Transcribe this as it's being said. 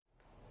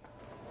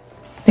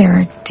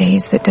There are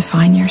days that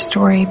define your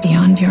story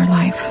beyond your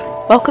life.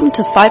 Welcome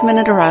to 5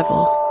 Minute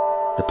Arrival,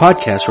 the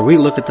podcast where we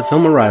look at the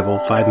film Arrival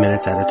 5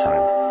 minutes at a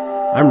time.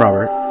 I'm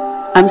Robert.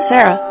 I'm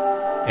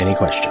Sarah. Any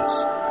questions?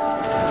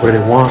 What do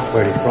they want?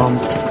 Where are they from?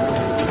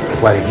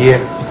 Why they're here?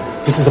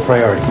 This is the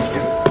priority.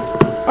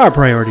 Our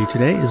priority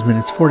today is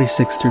minutes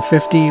 46 through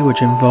 50,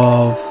 which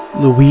involve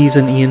Louise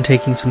and Ian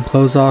taking some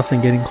clothes off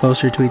and getting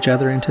closer to each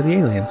other and to the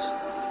aliens.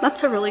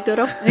 That's a really good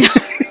opening.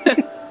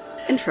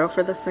 Intro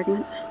for this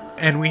segment.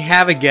 And we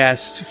have a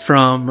guest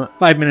from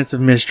 5 Minutes of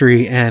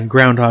Mystery and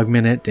Groundhog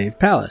Minute, Dave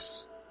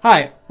Pallas.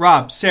 Hi,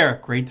 Rob, Sarah,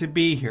 great to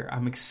be here.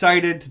 I'm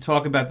excited to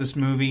talk about this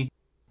movie.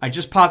 I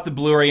just popped the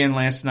Blu-ray in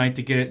last night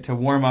to get it to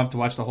warm up to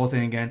watch the whole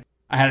thing again.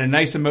 I had a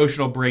nice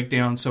emotional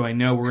breakdown, so I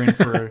know we're in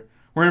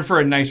for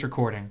a nice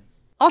recording.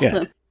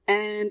 Awesome. Yeah.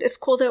 And it's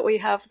cool that we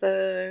have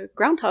the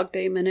Groundhog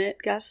Day Minute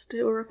guest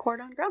to record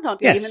on Groundhog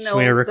Day. Yes, even though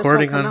we are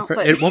recording on...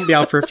 It won't be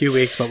out for a few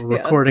weeks, but we're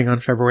recording on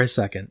February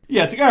 2nd.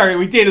 Yeah, it's like, all right,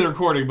 we dated the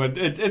recording, but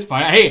it's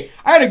fine. Hey,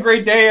 I had a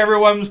great day.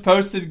 Everyone's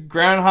posted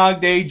Groundhog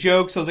Day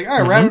jokes. I was like, all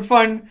right, we're having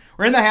fun.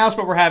 We're in the house,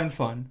 but we're having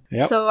fun.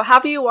 Yep. So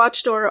have you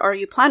watched or are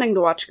you planning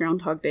to watch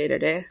Groundhog Day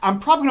today? I'm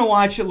probably going to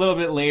watch it a little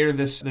bit later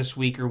this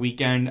week or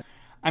weekend.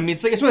 I mean,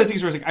 it's one of those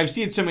things where it's like I've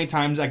seen it so many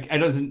times, like I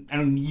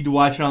don't need to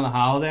watch it on the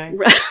holiday.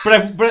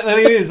 But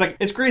it is like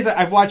it's crazy.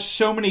 I've watched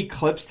so many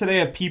clips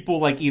today of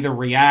people like either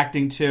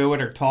reacting to it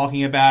or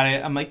talking about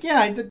it. I'm like, yeah,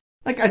 I did.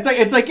 Like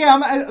it's like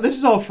yeah, this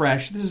is all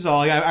fresh. This is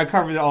all I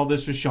covered all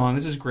this with Sean.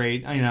 This is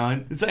great. You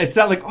know, it's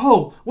not like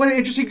what an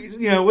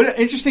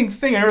interesting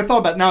thing I never thought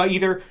about. Now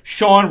either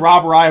Sean,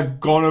 Rob, or I have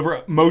gone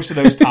over most of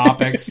those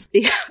topics.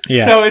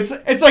 Yeah. So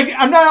it's like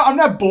I'm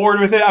not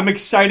bored with it. I'm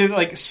excited.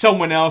 Like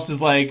someone else is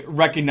like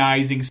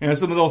recognizing some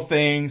little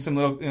thing, some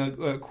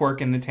little quirk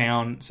in the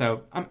town.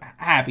 So I'm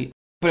happy.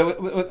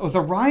 But with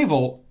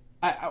Arrival.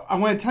 I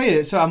want to tell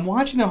you, so I'm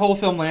watching the whole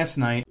film last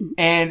night,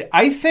 and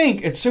I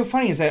think it's so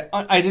funny is that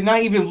I did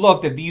not even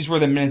look that these were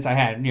the minutes I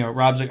had. You know,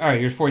 Rob's like, all right,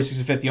 here's 46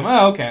 to 50. I'm like,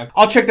 oh, okay.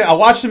 I'll check that. I'll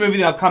watch the movie,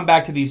 then I'll come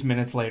back to these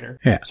minutes later.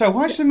 Yeah. So I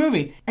watched the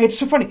movie, and it's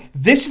so funny.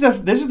 This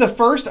is the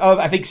first of,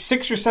 I think,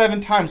 6 or 7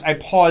 times I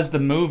paused the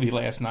movie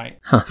last night.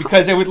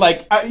 Because it would,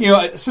 like,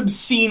 some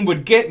scene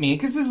would get me,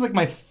 because this is, like,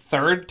 my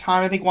third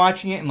time, I think,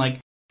 watching it, and, like,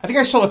 I think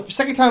I saw the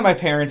second time with my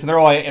parents, and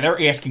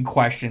they're asking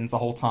questions the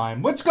whole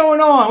time. What's going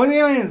on? What are the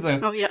aliens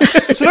doing? Oh, yeah.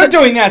 So they're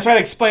doing that, so I had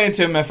to explain it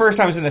to them. The first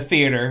time I was in the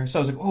theater, so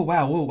I was like, oh,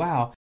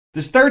 wow.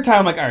 This third time,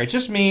 I'm like, all right,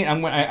 just me.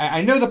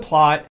 I know the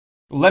plot.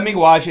 Let me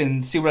watch it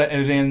and see what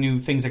there's any new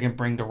things I can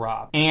bring to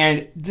Rob.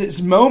 And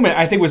this moment,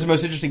 I think, was the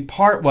most interesting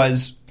part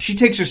was she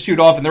takes her suit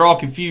off, and they're all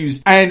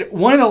confused. And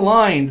one of the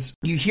lines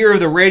you hear over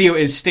the radio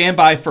is stand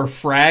by for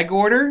frag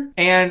order.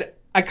 And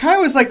I kind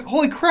of was like,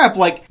 holy crap,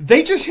 like,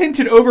 they just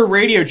hinted over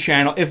radio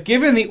channel, if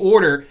given the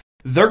order,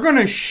 they're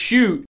gonna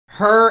shoot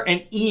her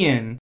and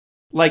Ian,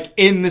 like,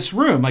 in this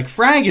room. Like,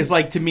 frag is,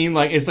 like, to mean,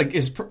 like,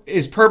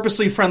 is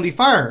purposely friendly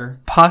fire.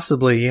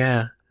 Possibly,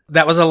 yeah.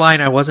 That was a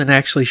line I wasn't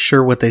actually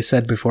sure what they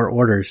said before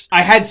orders.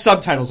 I had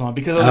subtitles on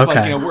because I was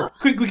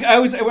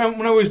like,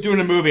 when I was doing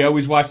a movie, I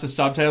always watch the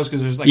subtitles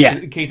because there's like,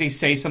 in case they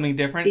say something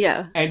different.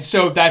 Yeah. And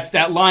so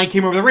that line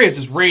came over the radio. It's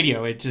just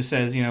radio. It just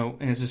says,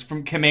 and it's just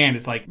from command.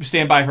 It's like,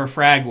 stand by for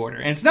frag order.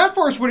 And it's not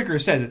Forrest Whitaker who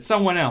says it, it's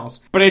someone else.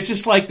 But it's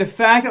just like the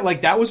fact that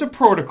like that was a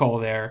protocol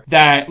there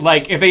that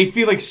like if they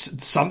feel like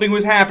something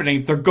was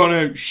happening, they're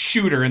gonna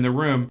shoot her in the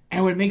room.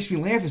 And what makes me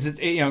laugh is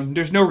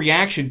there's no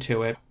reaction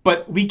to it.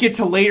 But we get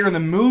to later in the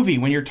movie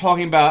when you're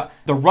talking about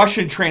the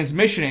Russian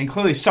transmission and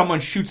clearly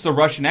someone shoots the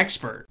Russian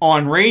expert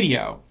on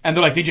radio. And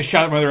they're like, they just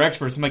shot one of their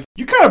experts. I'm like,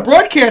 you kind of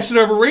broadcasted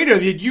over radio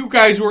that you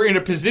guys were in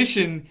a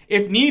position,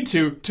 if need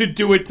to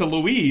do it to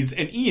Louise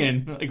and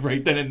Ian, like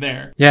right then and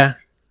there. Yeah.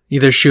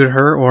 Either shoot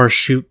her or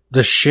shoot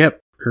the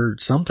ship or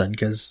something,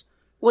 because...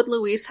 Would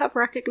Louise have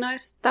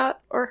recognized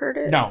that or heard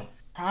it? No.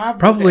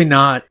 Probably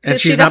not, and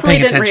she's not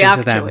paying attention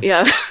to them.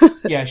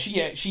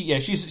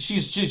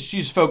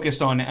 She's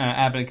focused on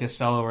Abbott and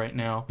Costello right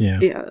now.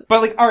 Yeah.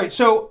 But like, all right,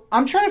 so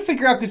I'm trying to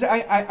figure out because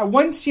I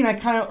one scene I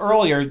kind of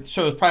earlier,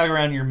 so it's probably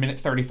around your minute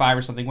 35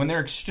 or something, when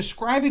they're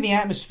describing the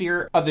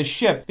atmosphere of the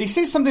ship. They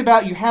say something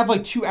about you have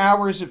like 2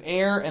 hours of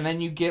air, and then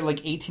you get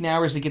like 18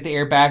 hours to get the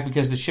air back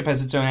because the ship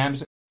has its own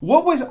atmosphere.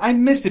 I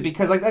missed it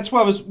because like that's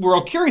what we're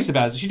all curious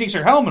about. Is she takes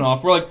her helmet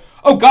off. We're like,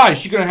 oh god, is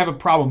she going to have a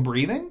problem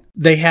breathing?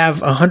 They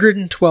have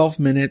 112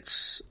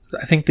 minutes.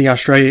 I think the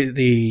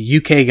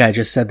UK guy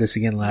just said this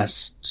again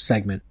last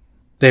segment.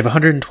 They have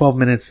 112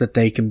 minutes that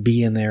they can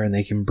be in there and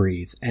they can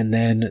breathe. And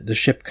then the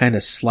ship kind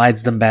of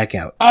slides them back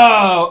out.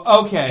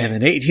 Oh, okay. And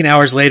then 18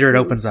 hours later, it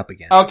opens up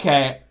again.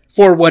 Okay.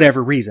 For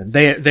whatever reason.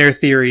 Their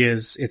theory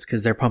is it's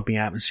because they're pumping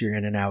atmosphere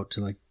in and out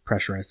to like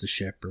pressurize the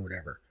ship or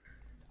whatever.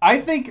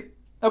 I think...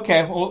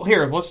 Okay, well,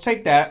 here, let's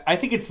take that. I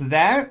think it's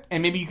that,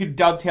 and maybe you could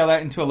dovetail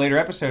that into a later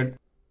episode.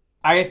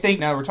 I think,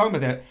 now that we're talking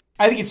about that,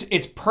 I think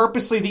it's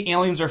purposely the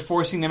aliens are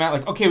forcing them out.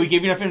 Like, okay, we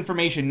gave you enough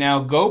information. Now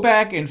go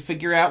back and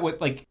figure out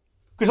what, like...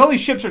 Because all these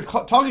ships are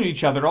talking to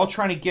each other. They're all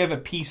trying to give a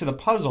piece of the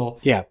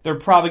puzzle. Yeah. They're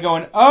probably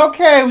going,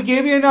 okay, we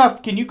gave you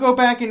enough. Can you go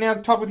back and now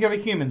talk with the other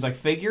humans? Like,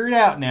 figure it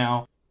out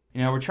now.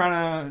 You know, we're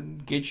trying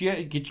to get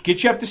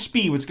you up to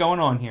speed. What's going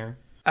on here?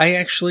 I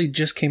actually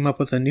just came up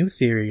with a new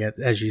theory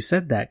as you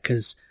said that,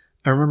 because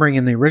I'm remembering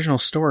in the original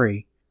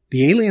story,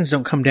 the aliens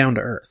don't come down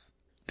to Earth.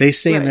 They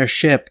stay in their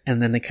ship,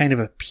 and then they kind of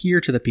appear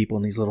to the people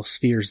in these little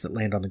spheres that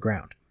land on the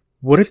ground.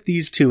 What if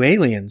these two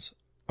aliens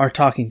are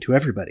talking to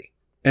everybody?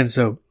 And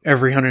so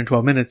every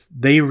 112 minutes,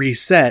 they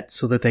reset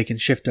so that they can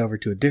shift over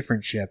to a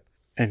different ship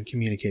and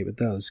communicate with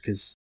those,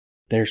 because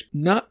there's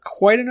not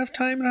quite enough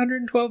time in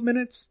 112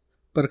 minutes,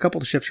 but a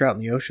couple of ships are out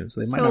in the ocean, so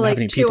they might not have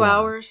any people. So 2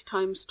 hours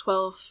times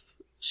 12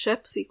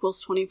 ships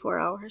equals 24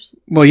 hours?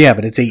 Well, yeah,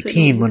 but it's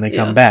 18 when they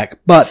come back.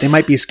 But they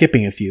might be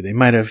skipping a few. They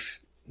might have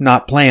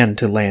not planned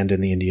to land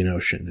in the Indian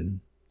Ocean,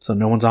 and so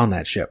no one's on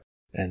that ship.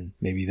 And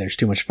maybe there's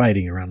too much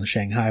fighting around the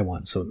Shanghai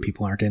one, so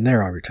people aren't in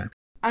there every time.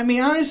 I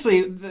mean,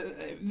 honestly,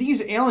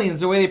 these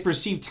aliens, the way they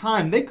perceive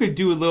time, they could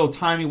do a little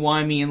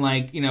timey-wimey and,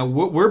 like, you know,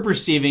 what we're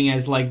perceiving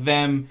as, like,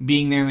 them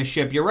being there in the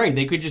ship. You're right.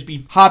 They could just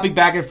be hopping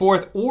back and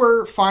forth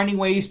or finding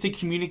ways to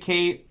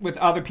communicate with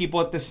other people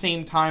at the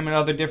same time in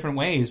other different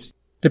ways.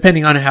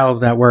 Depending on how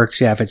that works,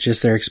 yeah, if it's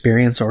just their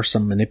experience or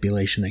some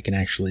manipulation they can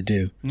actually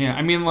do. Yeah,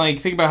 I mean, like,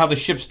 think about how the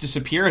ships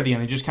disappear at the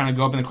end. They just kind of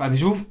go up in the cloud.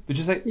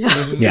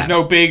 There's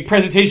no big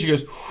presentation. It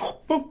goes,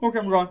 boom, okay,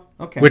 we're gone.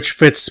 Okay. Which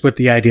fits with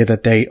the idea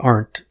that they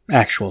aren't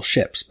actual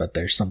ships, but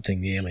there's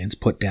something the aliens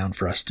put down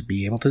for us to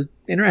be able to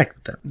interact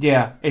with them.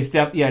 Yeah, it's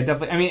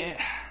definitely. I mean,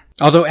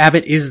 although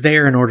Abbott is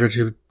there in order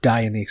to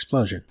die in the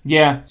explosion.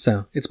 Yeah.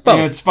 So it's both.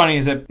 And what's funny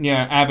is that,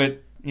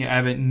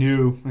 Abbott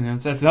knew,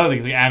 that's another thing,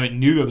 is like Abbott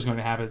knew that was going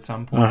to happen at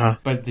some point,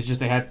 but it's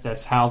just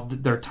that's how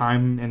their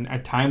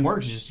time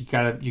works. It's just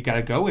you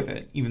gotta go with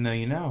it, even though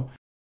you know.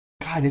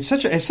 God, this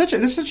is such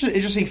an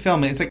interesting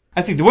film. It's like,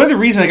 I think one of the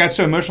reasons I got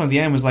so emotional at the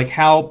end was like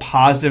how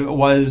positive it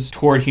was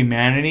toward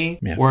humanity,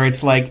 where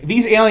it's like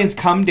these aliens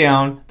come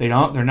down, they're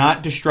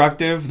not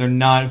destructive, they're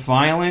not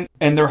violent,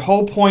 and their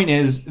whole point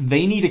is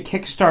they need to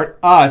kickstart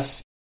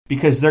us,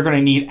 because they're going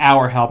to need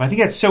our help. I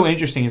think that's so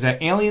interesting, is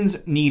that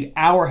aliens need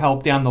our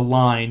help down the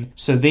line,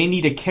 so they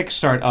need to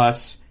kickstart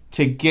us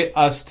to get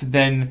us to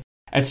then,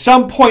 at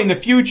some point in the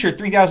future,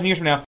 3,000 years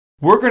from now,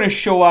 we're going to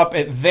show up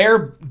at their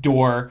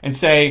door and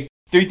say,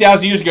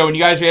 3,000 years ago, when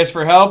you guys asked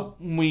for help,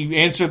 we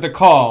answered the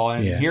call,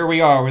 and here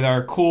we are with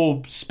our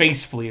cool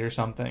space fleet or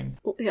something.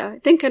 Yeah, I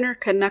think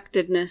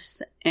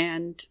interconnectedness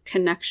and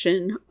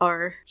connection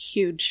are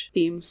huge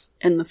themes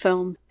in the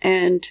film.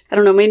 And, I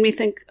don't know, made me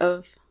think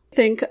of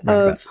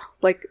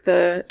like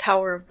the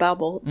Tower of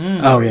Babel.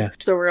 Oh, yeah.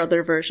 There were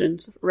other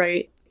versions,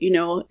 right? You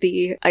know,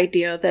 the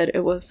idea that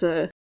it was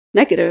a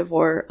negative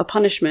or a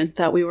punishment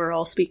that we were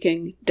all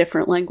speaking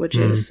different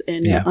languages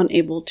and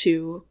unable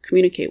to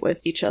communicate with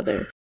each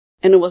other.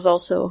 And it was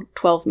also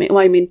 12.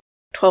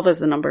 12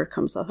 as a number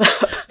comes up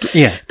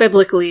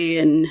biblically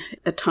in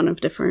a ton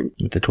of different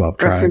with the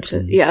 12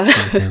 references.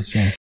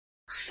 Tribes.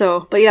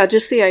 So, but yeah,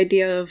 just the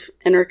idea of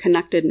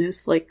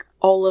interconnectedness, like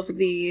all of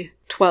the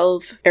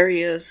 12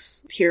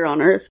 areas here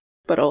on Earth,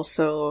 but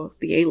also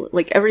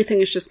like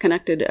everything is just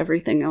connected to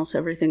everything else.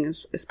 Everything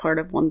is part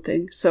of one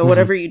thing. So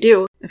whatever you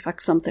do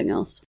affects something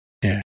else.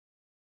 Yeah.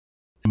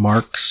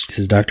 Marx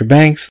says Dr.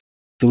 Banks.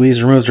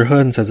 Louise removes her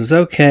hood and says it's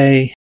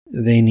okay.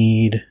 They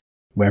need.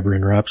 Weber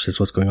interrupts, says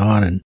what's going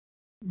on, and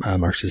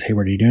Marx says, hey,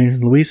 what are you doing?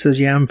 Louise says,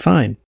 yeah, I'm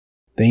fine.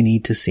 They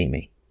need to see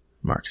me.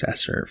 Marx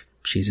asks her if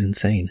she's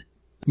insane.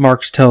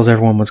 Marx tells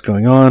everyone what's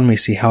going on. We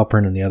see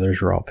Halpern and the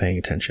others are all paying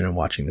attention and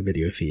watching the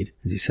video feed.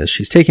 As he says,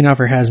 she's taking off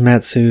her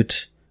hazmat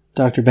suit.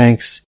 Dr.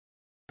 Banks,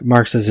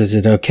 Marx says, is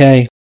it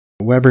okay?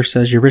 Weber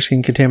says, you're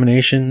risking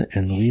contamination.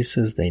 And Louise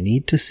says, they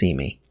need to see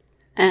me.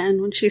 And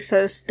when she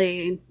says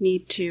they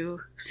need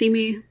to see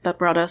me, that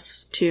brought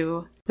us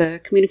to the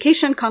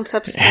communication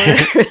concepts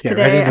for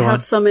today. I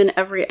have some in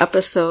every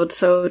episode.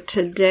 So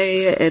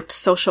today it's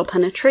social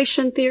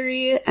penetration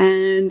theory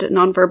and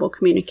nonverbal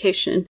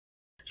communication.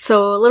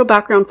 So a little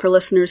background for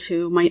listeners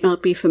who might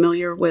not be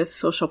familiar with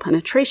social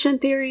penetration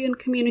theory and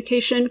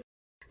communication.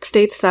 It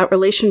states that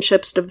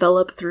relationships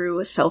develop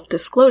through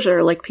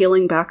self-disclosure, like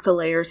peeling back the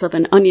layers of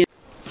an onion.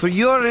 For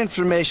your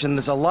information,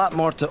 there's a lot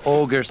more to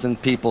ogres than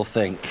people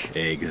think.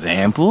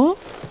 Example?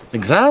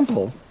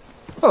 Example?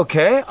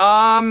 Okay,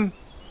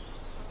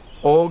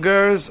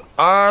 ogres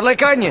are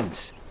like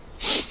onions.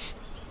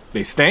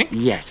 They stink?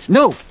 Yes.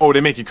 No. Oh, they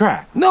make you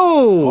cry?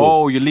 No.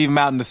 Oh, you leave them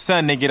out in the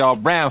sun, they get all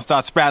brown,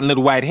 start sprouting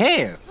little white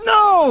hairs?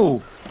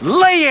 No.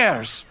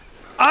 Layers.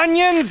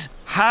 Onions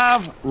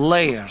have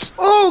layers.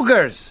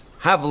 Ogres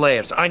have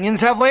layers.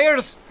 Onions have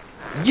layers.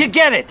 You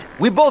get it.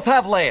 We both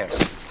have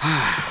layers.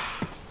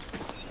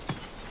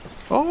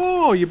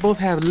 Oh, you both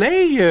have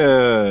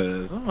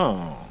layers.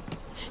 Oh.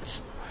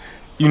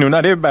 You know,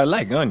 not everybody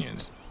likes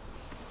onions.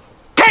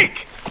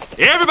 Cake!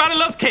 Everybody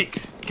loves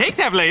cakes. Cakes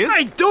have layers.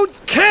 I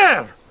don't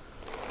care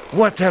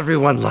what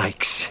everyone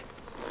likes.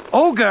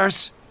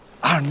 Ogres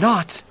are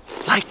not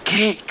like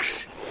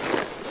cakes.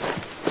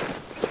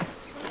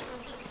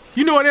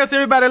 You know what else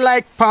everybody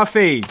like?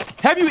 Parfaits.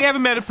 Have you ever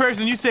met a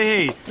person you say,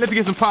 hey, let's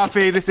get some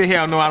parfaits? They say,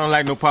 hell no, I don't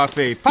like no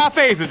parfaits.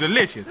 Parfaits are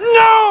delicious.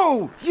 No!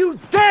 No! You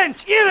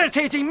dense,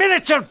 irritating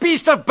miniature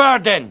beast of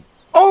burden!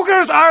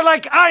 Ogres are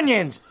like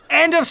onions!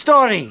 End of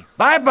story.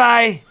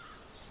 Bye-bye.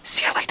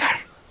 See you later.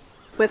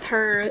 With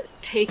her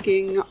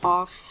taking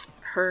off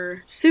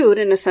her suit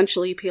and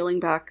essentially peeling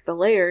back the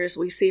layers,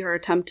 we see her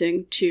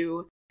attempting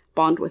to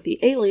bond with the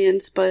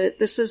aliens, but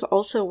this is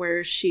also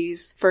where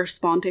she's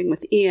first bonding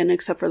with Ian,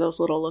 except for those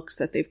little looks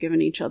that they've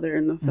given each other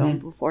in the film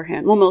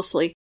beforehand. Well,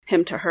 mostly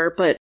him to her,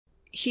 but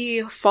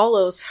he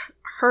follows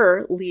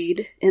her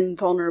lead in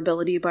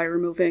vulnerability by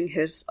removing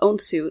his own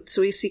suit.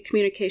 So we see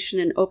communication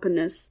and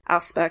openness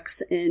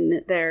aspects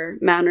in their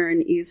manner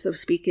and ease of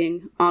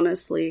speaking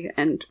honestly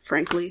and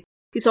frankly.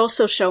 He's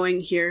also showing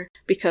here,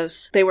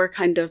 because they were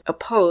kind of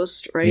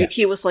opposed, right? Yeah.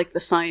 He was like the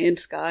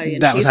science guy,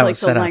 and she's like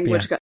the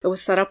language guy. It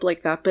was set up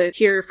like that, but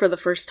here, for the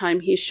first time,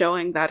 he's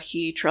showing that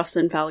he trusts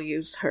and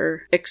values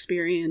her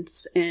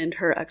experience and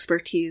her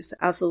expertise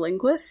as a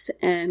linguist.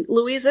 And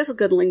Louise is a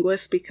good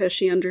linguist because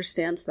she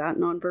understands that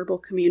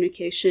nonverbal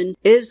communication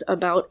is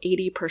about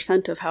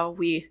 80% of how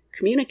we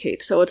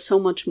communicate. So it's so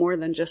much more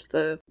than just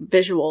the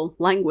visual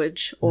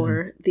language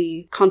or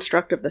the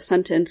construct of the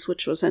sentence,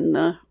 which was in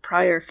the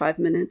prior 5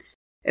 minutes.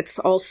 It's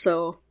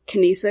also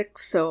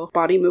kinesics, so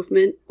body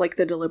movement, like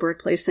the deliberate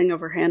placing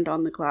of her hand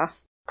on the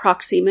glass.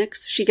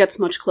 Proxemics, she gets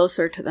much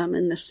closer to them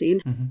in this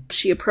scene.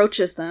 She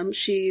approaches them.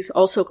 She's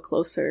also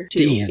closer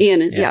to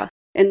Ian. Yeah.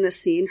 In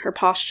this scene, her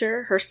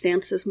posture, her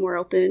stance is more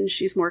open.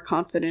 She's more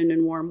confident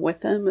and warm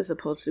with them as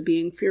opposed to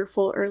being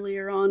fearful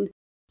earlier on.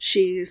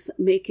 She's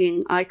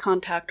making eye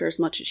contact, or as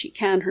much as she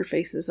can. Her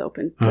face is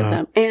open to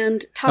them.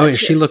 And touch. Oh, yeah,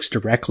 she looks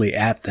directly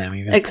at them,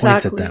 even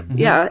points at them.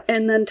 Yeah,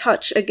 and then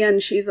touch. Again,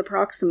 she's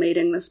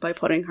approximating this by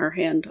putting her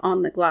hand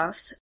on the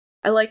glass.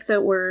 I like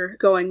that we're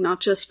going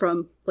not just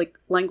from like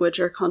language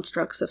or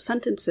constructs of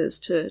sentences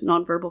to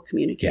nonverbal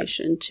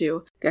communication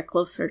to get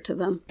closer to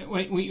them.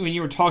 When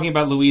you were talking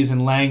about Louise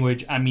and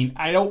language, I mean,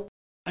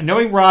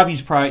 knowing Rob,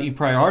 you probably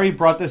already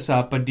brought this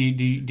up, but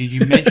did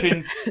you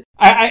mention...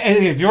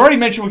 if you already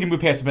mentioned, we can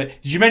move past it,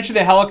 but did you mention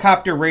the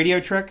helicopter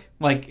radio trick,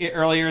 like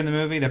earlier in the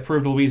movie, that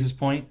proved Louise's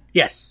point?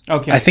 Yes.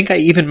 Okay. I think I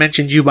even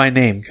mentioned you by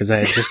name, because I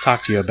had just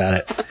talked to you about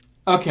it.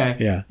 Okay.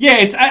 Yeah. Yeah,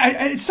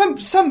 it's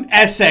some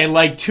essay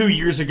like 2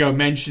 years ago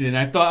mentioned it,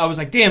 and I was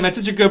like, damn, that's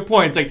such a good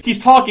point. It's like, he's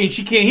talking,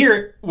 she can't hear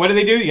it. What do?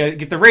 You gotta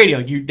get the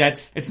radio.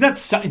 It's not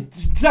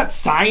science,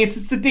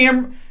 it's the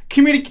damn...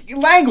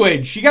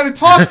 language. You got to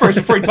talk first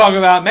before you talk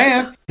about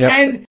math.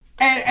 Yep.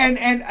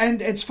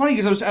 And it's funny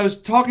because I was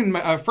talking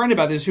to a friend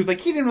about this who,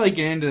 like, he didn't really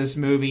get into this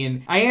movie,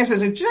 and I asked, I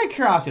said, just out of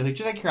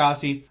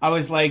curiosity, I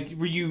was like,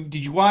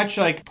 did you watch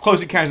like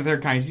Close Encounters of the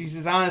Third Kind? He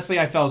says, honestly,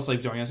 I fell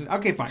asleep during it. I said,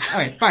 okay, fine, all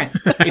right, fine.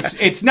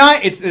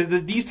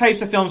 These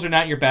types of films are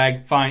not your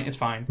bag. Fine, it's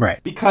fine.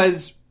 Right.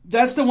 Because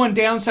that's the one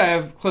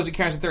downside of Close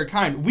Encounters of the Third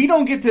Kind. We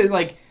don't get to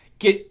like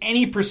get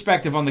any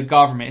perspective on the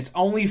government. It's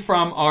only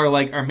from our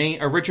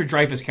Richard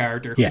Dreyfuss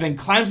character, who then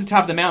climbs the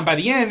top of the mountain. By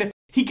the end,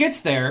 he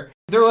gets there.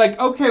 They're like,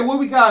 okay, what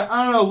we got?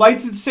 I don't know,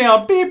 lights and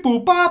sound, beep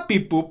boop bop,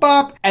 beep boop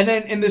bop. And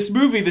then in this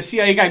movie, the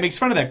CIA guy makes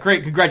fun of that.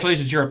 Great,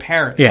 congratulations, you're a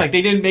parrot. It's like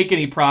they didn't make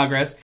any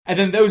progress. And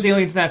then those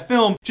aliens in that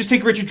film just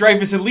take Richard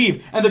Dreyfuss and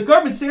leave. And the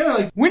government's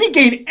like, we didn't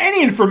gain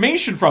any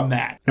information from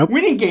that. Nope.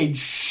 We didn't gain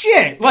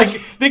shit.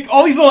 Like,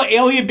 all these little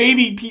alien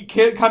baby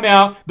kids come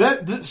out.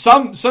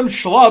 Some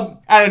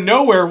schlub out of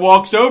nowhere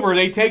walks over.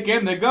 They take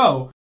him. They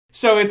go.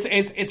 So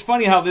it's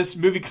funny how this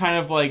movie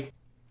kind of like,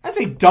 I'd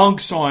say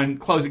dunks on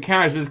Close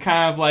Encounters, but it's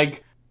kind of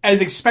like, as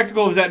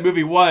spectacle as that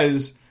movie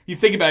was, you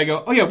think about it and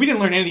go, oh yeah, we didn't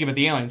learn anything about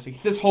the aliens.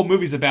 Like, this whole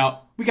movie's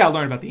about, we gotta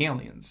learn about the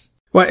aliens.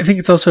 Well, I think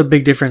it's also a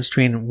big difference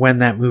between when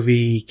that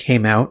movie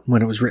came out,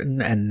 when it was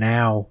written, and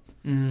now.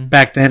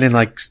 Back then in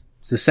like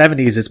the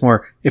 70s, it's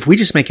more, if we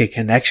just make a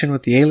connection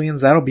with the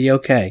aliens, that'll be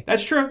okay.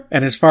 That's true.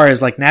 And as far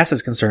as like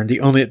NASA's concerned,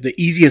 the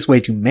easiest way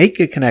to make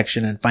a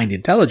connection and find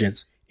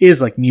intelligence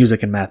is like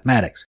music and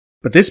mathematics.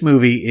 But this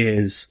movie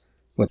is,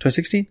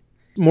 2016?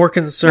 More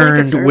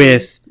concerned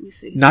with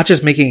not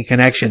just making a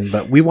connection,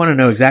 but we want to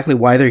know exactly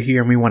why they're here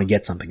and we want to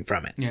get something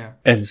from it. Yeah.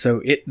 And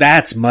so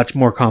that's much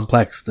more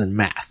complex than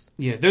math.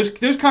 Yeah,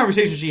 those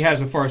conversations she has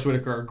with Forrest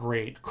Whitaker are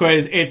great,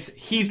 because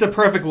he's the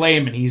perfect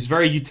layman. He's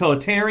very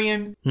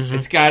utilitarian.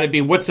 It's got to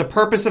be, what's the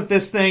purpose of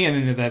this thing?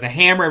 And then the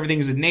hammer,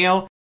 everything's a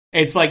nail.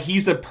 It's like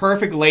he's the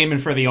perfect layman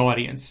for the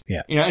audience.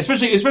 Yeah. You know,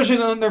 especially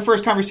in their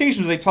first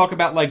conversations, they talk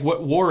about like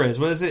what war is.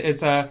 What is it?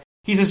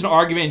 He says an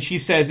argument, and she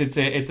says it's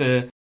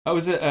a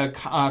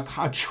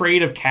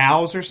trade of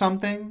cows or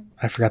something?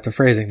 I forgot the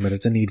phrasing, but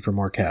it's a need for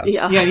more cows.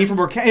 Yeah, need for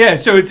more cows. Yeah,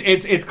 so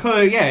it's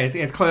clear. Yeah,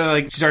 it's clearly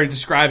like she's already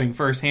describing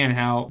firsthand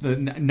how the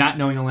not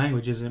knowing a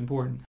language is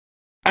important.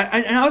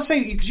 And I was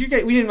saying,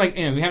 because we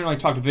haven't really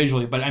talked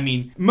visually, but I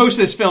mean, most of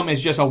this film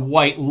is just a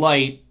white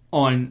light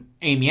on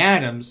Amy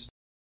Adams.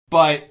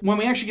 But when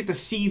we actually get to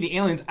see the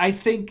aliens, I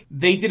think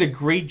they did a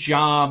great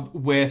job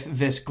with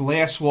this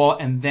glass wall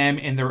and them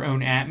in their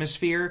own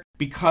atmosphere,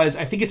 because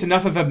I think it's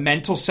enough of a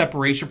mental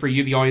separation for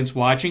you, the audience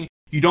watching.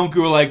 You don't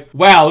go like,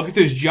 wow, look at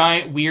those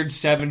giant, weird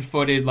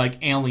 7-footed like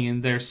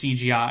alien. They're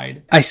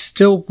CGI'd. I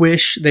still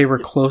wish they were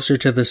closer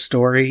to the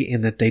story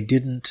in that they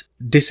didn't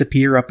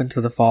disappear up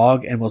into the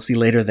fog, and we'll see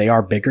later they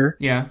are bigger.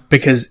 Yeah.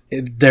 Because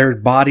their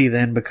body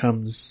then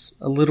becomes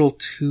a little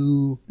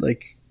too,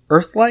 like,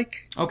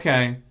 Earth-like.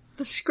 Okay.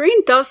 The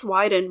screen does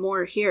widen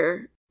more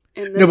here.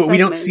 In this no, but we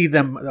don't segment. see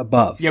them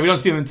above. Yeah, we don't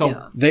see them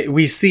until...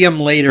 We see them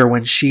later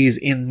when she's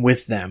in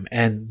with them,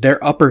 and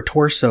their upper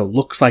torso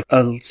looks like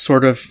a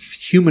sort of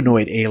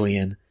humanoid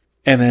alien,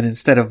 and then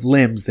instead of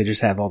limbs, they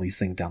just have all these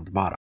things down the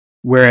bottom.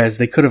 Whereas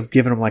they could have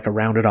given them like a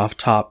rounded off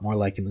top, more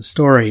like in the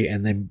story,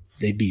 and then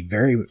they'd be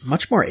very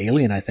much more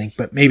alien, I think,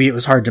 but maybe it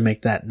was hard to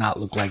make that not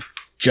look like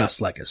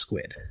just like a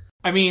squid.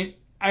 I mean,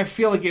 I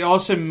feel like it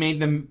also made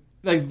them...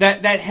 Like,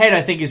 that head,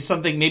 I think, is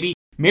something maybe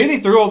they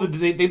threw all the...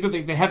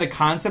 They had the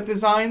concept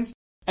designs,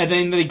 and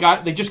then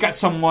they just got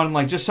someone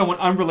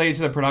unrelated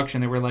to the production.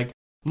 They were like,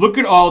 look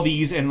at all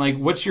these, and like,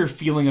 what's your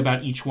feeling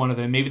about each one of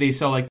them? Maybe they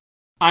saw like,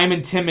 I'm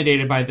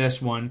intimidated by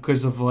this one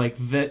because of like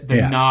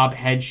the knob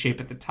head shape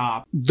at the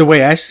top. The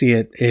way I see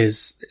it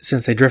is,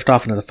 since they drift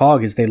off into the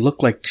fog, is they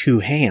look like two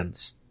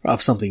hands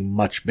of something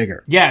much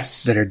bigger.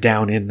 Yes. That are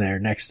down in there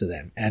next to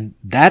them. And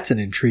that's an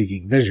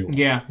intriguing visual.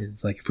 Yeah.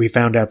 It's like if we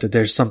found out that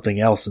there's something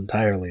else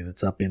entirely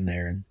that's up in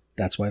there, and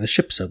that's why the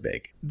ship's so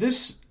big.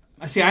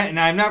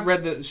 I've not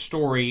read the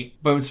story,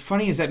 but what's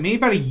funny is that maybe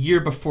about a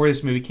year before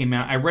this movie came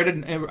out,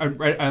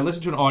 I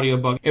listened to an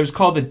audiobook. It was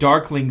called The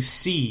Darkling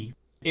Sea.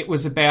 It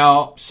was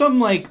about some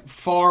like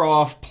far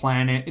off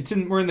planet.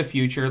 We're in the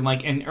future,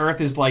 and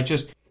Earth is like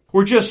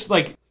we're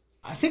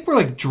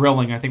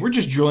drilling. I think we're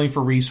just drilling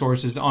for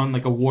resources on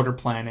like a water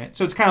planet.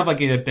 So it's kind of like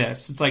an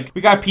abyss. It's like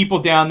we got people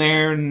down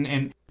there,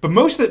 but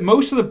most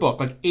of the book,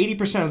 like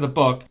 80% of the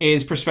book,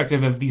 is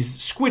perspective of these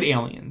squid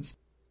aliens.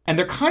 And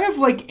they're kind of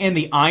like in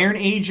the Iron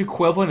Age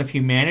equivalent of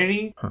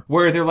humanity,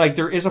 where they're like,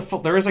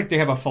 they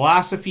have a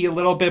philosophy a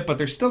little bit, but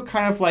they're still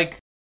kind of like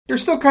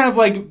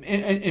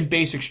in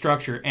basic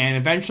structure. And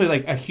eventually,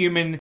 like a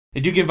human, they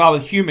do get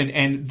involved with human,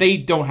 and they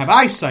don't have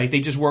eyesight.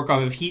 They just work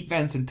off of heat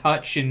vents and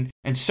touch and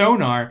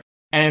sonar.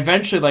 And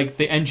eventually, like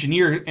the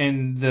engineer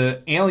and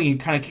the alien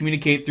kind of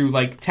communicate through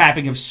like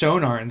tapping of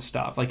sonar and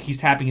stuff. Like he's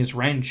tapping his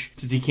wrench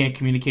since he can't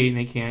communicate and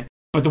they can't.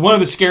 But one of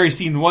the scary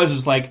scenes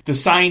was like the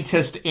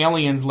scientist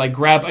aliens like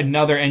grab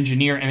another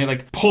engineer and they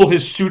like pull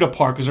his suit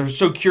apart because they're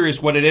so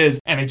curious what it is,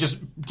 and they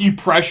just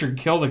depressure and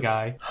kill the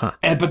guy.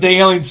 But the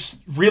aliens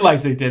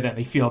realize they did that.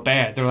 They feel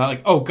bad. They're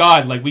like, oh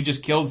god, like we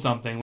just killed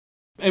something.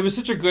 It was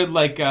such a good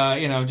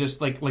just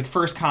like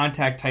first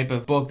contact type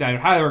of book that I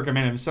would highly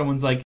recommend it. If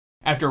someone's like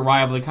after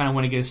arrival, they kind of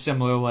want to get a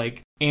similar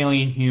like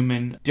alien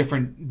human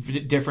different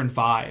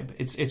vibe.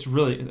 It's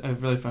really a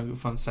really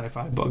fun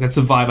sci-fi book. That's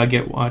the vibe I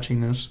get watching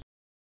this.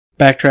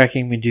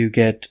 Backtracking, we do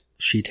get,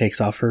 she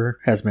takes off her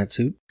hazmat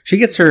suit. She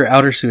gets her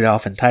outer suit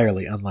off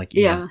entirely, unlike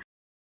Ian. Yeah.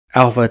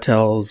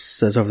 Alpha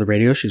says over the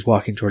radio she's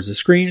walking towards the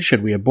screen.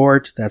 Should we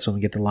abort? That's when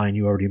we get the line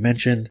you already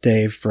mentioned,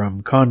 Dave,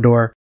 from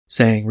Condor,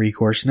 saying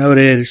recourse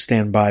noted,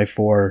 stand by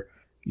for,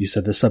 you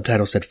said the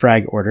subtitle said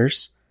frag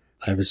orders.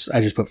 I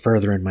just put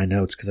further in my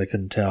notes because I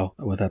couldn't tell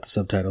without the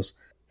subtitles.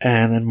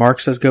 And then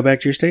Mark says go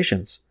back to your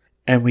stations.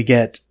 And we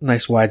get a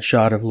nice wide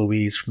shot of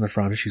Louise from the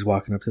front as she's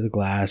walking up to the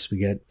glass. We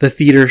get the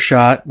theater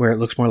shot where it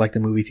looks more like the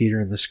movie theater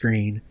in the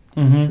screen.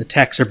 Mm-hmm. The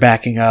techs are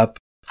backing up.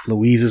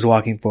 Louise is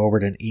walking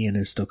forward and Ian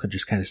is still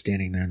just kind of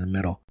standing there in the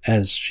middle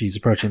as she's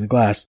approaching the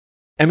glass.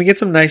 And we get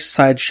some nice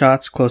side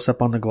shots close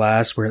up on the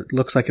glass where it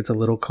looks like it's a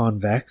little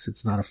convex.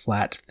 It's not a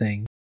flat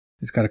thing.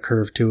 It's got a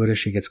curve to it as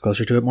she gets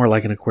closer to it, more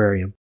like an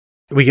aquarium.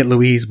 We get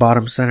Louise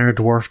bottom center,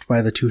 dwarfed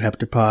by the two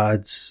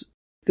heptapods.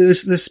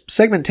 This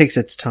segment takes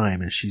its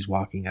time as she's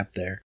walking up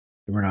there,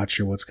 and we're not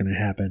sure what's going to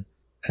happen.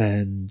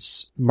 And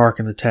Mark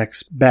and the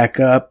text back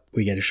up.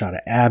 We get a shot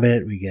of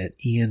Abbott. We get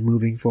Ian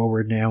moving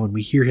forward now, and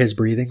we hear his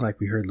breathing like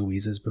we heard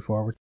Louise's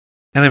before.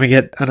 And then we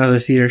get another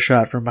theater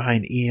shot from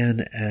behind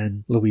Ian,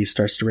 and Louise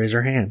starts to raise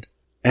her hand.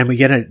 And we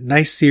get a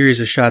nice series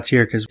of shots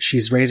here because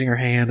she's raising her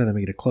hand, and then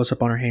we get a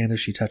close-up on her hand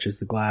as she touches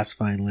the glass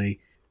finally.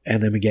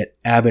 And then we get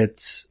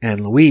Abbott and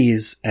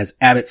Louise as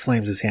Abbott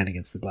slams his hand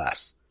against the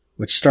glass,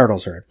 which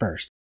startles her at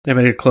first. Then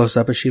we get a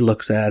close-up as she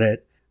looks at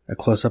it, a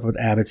close-up of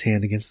Abbott's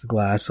hand against the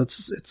glass. So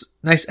it's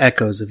nice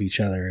echoes of each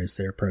other as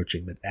they're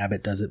approaching, but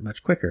Abbott does it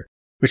much quicker.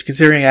 Which,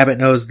 considering Abbott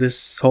knows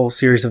this whole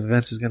series of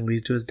events is going to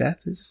lead to his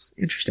death, is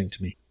interesting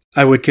to me.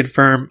 I would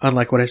confirm,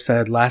 unlike what I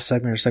said last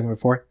segment or segment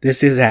before,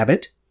 this is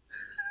Abbott.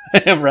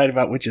 I'm right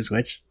about which is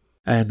which.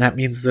 And that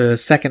means the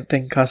second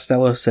thing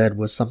Costello said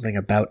was something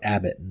about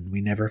Abbott, and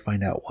we never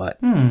find out what.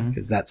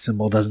 Because that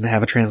symbol doesn't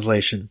have a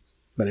translation,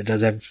 but it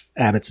does have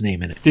Abbott's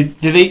name in it. Did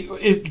they...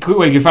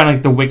 Wait, you find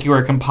like the wiki where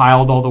it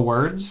compiled all the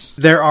words?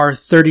 There are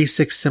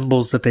 36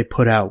 symbols that they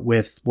put out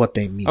with what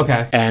they mean.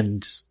 Okay.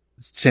 And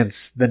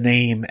since the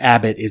name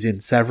Abbott is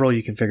in several,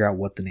 you can figure out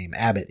what the name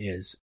Abbott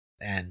is.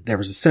 And there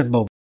was a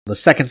symbol, the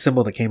second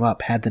symbol that came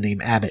up had the name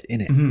Abbott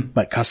in it.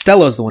 But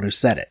Costello's the one who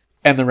said it.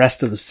 And the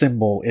rest of the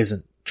symbol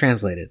isn't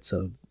translated,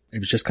 so it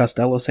was just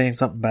Costello saying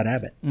something about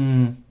Abbott.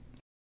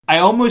 I I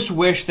almost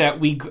wish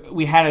that we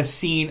had a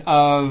scene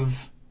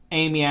of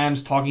Amy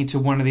Adams talking to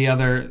one of the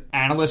other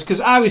analysts, because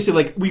obviously,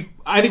 like,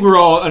 I think we're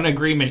all in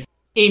agreement.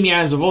 Amy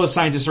Adams, of all the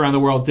scientists around the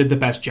world, did the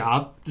best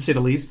job, to say the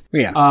least.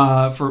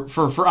 Yeah.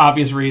 For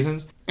obvious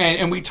reasons.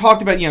 And we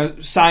talked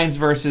about, science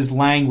versus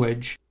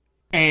language.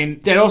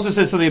 And that also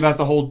says something about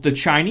the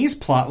Chinese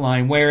plot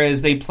line,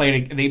 whereas they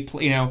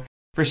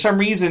for some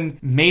reason,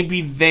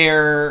 maybe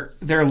their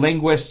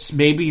linguists,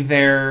 maybe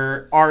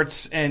their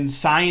arts and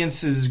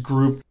sciences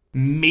group,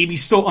 maybe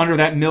still under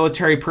that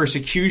military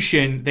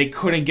persecution, they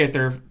couldn't get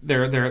their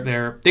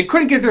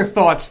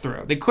thoughts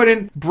through. They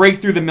couldn't break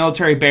through the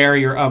military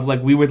barrier of,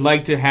 like, we would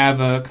like to have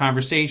a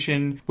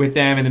conversation with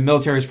them, and the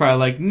military is probably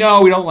like,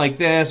 no, we don't like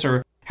this,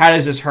 or how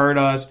does this hurt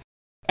us?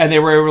 And they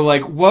were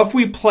like, what if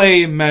we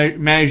play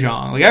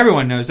Mahjong? Like,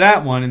 everyone knows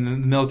that one, and the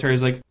military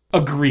is like,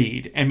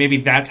 agreed. And maybe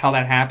that's how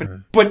that happened.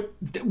 Mm-hmm.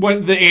 But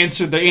when the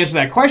answer to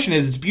that question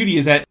is, its beauty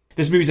is that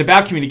this movie's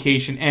about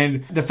communication,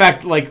 and the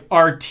fact, like,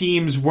 our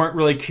teams weren't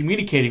really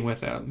communicating with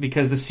them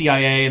because the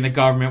CIA and the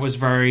government was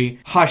very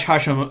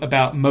hush-hush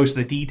about most of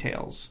the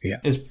details. Yeah.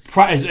 Is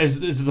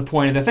the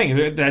point of the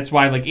thing. That's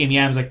why, like, Amy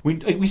Adams,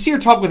 we see her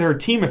talk with her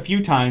team a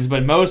few times,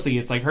 but mostly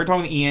it's like her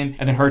talking to Ian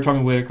and then her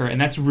talking to Whitaker,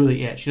 and that's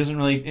really it. She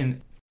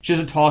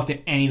doesn't talk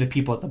to any of the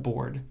people at the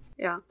board.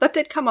 Yeah, that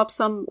did come up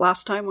some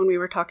last time when we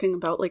were talking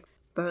about, like,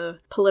 the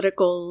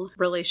political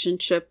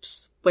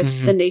relationships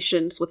with the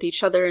nations, with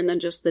each other, and then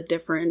just the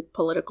different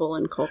political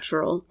and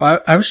cultural.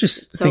 I was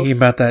just thinking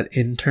about that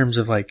in terms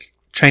of, like,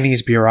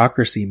 Chinese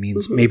bureaucracy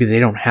means maybe they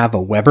don't have a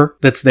Weber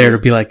that's there to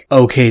be like,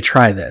 okay,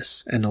 try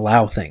this and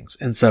allow things.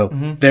 And so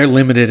they're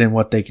limited in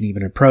what they can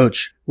even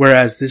approach.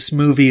 Whereas this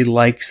movie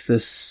likes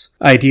this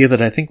idea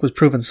that I think was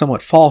proven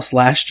somewhat false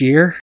last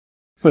year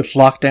with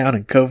lockdown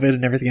and COVID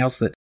and everything else,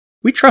 that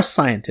we trust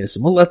scientists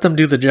and we'll let them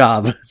do the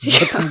job.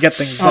 Let them get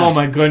things done. Oh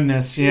my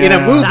goodness. Yeah. In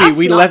a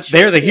movie,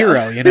 they're the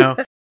hero,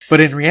 But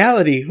in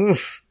reality,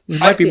 we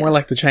might be more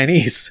like the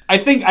Chinese. I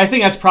think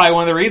that's probably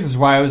one of the reasons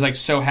why I was, like,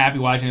 so happy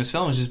watching this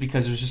film, is just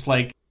because it was just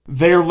like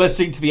they're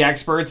listening to the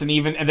experts, and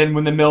then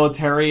when the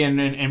military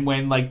and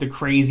when, like, the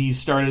crazies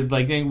started,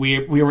 like, we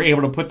were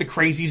able to put the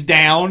crazies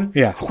down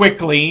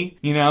quickly.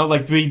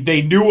 Like,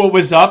 they knew what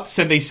was up,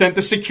 so they sent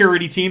the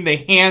security team, they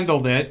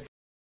handled it.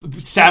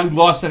 Sadly,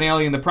 lost an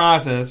alien in the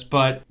process,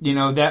 but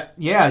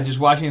just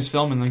watching this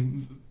film and, like,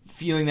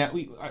 feeling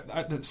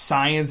that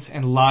science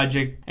and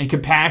logic and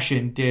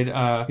compassion did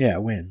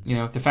wins.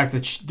 The fact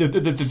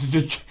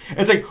that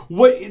it's like,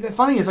 what the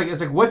funny is, like, it's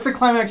like, what's the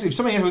climax? If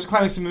somebody asks what's the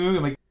climax of the movie,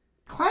 I'm like,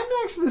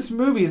 climax of this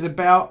movie is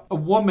about a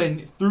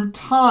woman through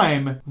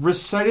time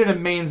recited a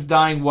man's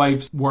dying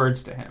wife's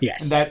words to him.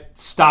 Yes. And that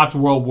stopped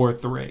World War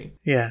III.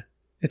 Yeah.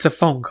 It's a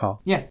phone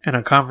call. Yeah. And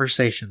a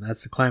conversation.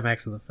 That's the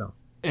climax of the film.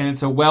 And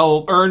it's a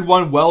well-earned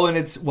one,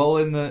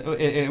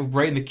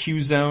 right in the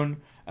Q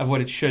zone of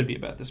what it should be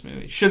about this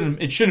movie. It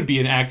shouldn't be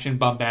an action,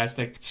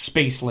 bombastic,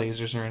 space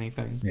lasers or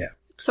anything. Yeah.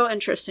 So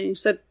interesting. You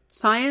said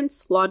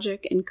science,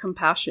 logic, and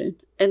compassion.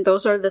 And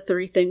those are the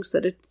three things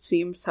that it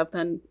seems have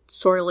been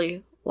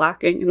sorely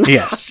lacking in the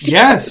past year.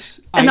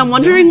 Yes. And I'm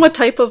wondering what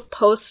type of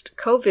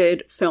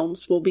post-COVID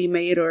films will be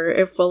made, or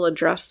if we'll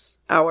address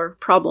our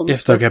problems.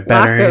 If they'll get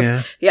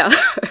better,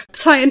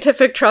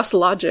 scientific trust,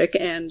 logic,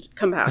 and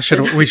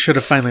compassion. We should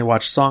have finally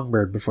watched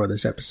Songbird before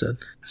this episode,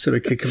 so we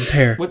could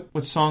compare.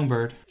 What's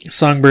Songbird?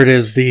 Songbird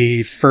is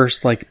the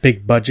first, like,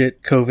 big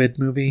budget COVID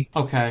movie.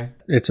 Okay.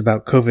 It's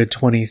about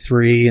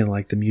COVID-23 and,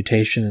 like, the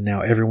mutation, and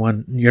now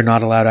you're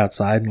not alled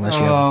outside unless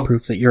you have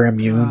proof that you're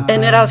immune.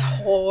 And it has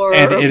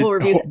horrible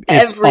reviews.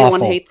 Everyone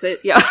awful. hates it.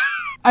 Yeah.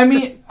 I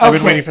mean, okay. I've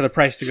been waiting for the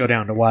price to go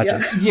down to watch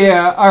it.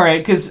 Yeah, all right,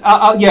 because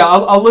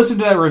I'll listen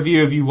to that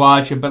review if you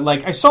watch it. But,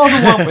 like, I saw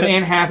the one with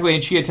Anne Hathaway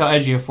and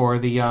Chiwetel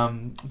Ejiofor,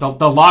 the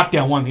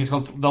lockdown one. I think it's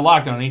called The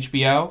Lockdown on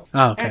HBO.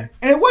 Oh, okay.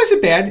 And it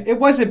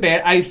wasn't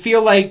bad. I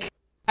feel like,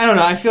 I don't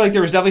know, I feel like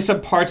there was definitely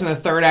some parts in the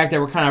third act that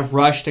were kind of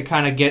rushed to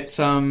kind of get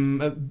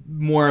some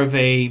more of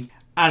a,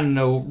 I don't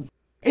know.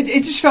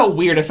 It just felt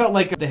weird. I felt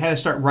like they had to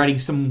start writing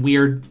some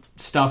weird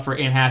stuff for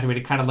Anne Hathaway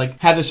to kind of, like,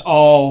 have this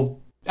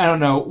all, I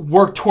don't know,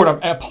 work toward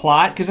a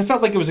plot, because it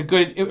felt like it was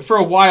for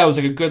a while it was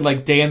like a good,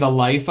 like, day in the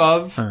life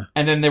of,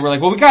 and then they were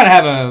like, well, we gotta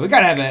have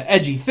an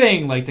edgy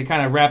thing, like, to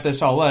kind of wrap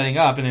this all letting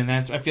up, and then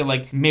I feel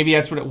like maybe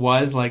that's what it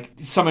was, like,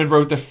 someone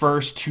wrote the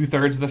first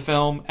 2/3 of the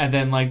film, and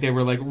then, like, they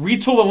were like,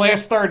 retool the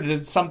last third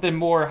to something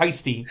more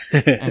heisty,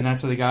 and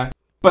that's what they got.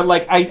 But,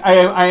 like,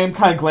 I am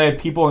kind of glad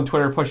people on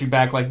Twitter are pushing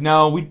back. Like,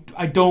 no,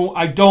 I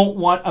don't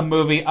want a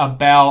movie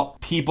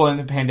about people in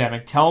the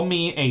pandemic. Tell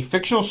me a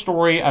fictional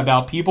story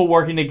about people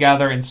working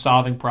together and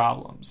solving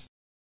problems.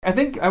 I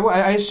think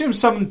I assume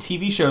some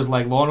TV shows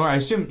like Law & Order, I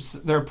assume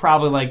they're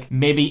probably, like,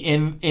 maybe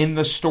in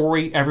the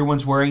story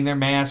everyone's wearing their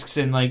masks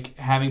and, like,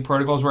 having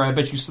protocols. Where I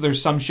bet you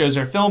there's some shows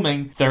they're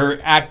filming,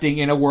 they're acting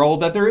in a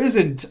world that there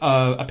isn't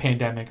a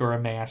pandemic or a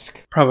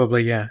mask.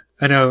 Probably, yeah.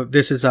 I know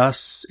This Is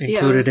Us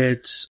included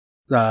it.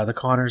 The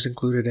Connors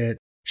included it.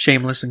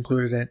 Shameless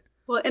included it.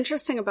 Well,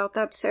 interesting about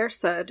that, Sarah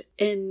said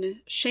in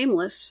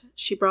Shameless,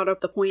 she brought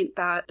up the point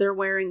that they're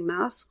wearing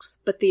masks,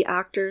 but the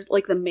actors,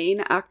 like the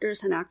main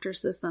actors and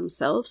actresses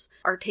themselves,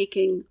 are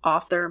taking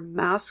off their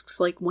masks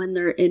like when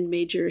they're in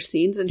major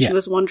scenes. And she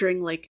was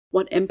wondering like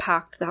what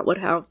impact that would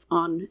have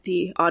on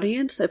the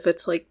audience if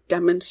it's like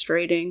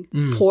demonstrating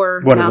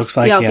poor what it looks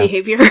like,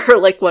 behavior or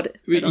like what.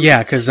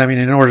 Yeah, because I mean,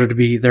 in order to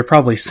be, they're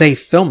probably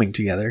safe filming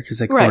together because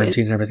they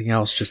quarantine and everything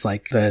else, just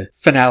like the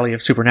finale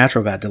of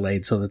Supernatural got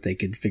delayed so that they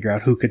could figure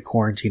out who could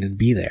quarantine and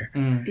be there.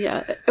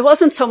 Yeah, it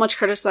wasn't so much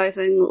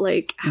criticizing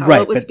like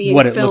how it was being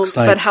filmed,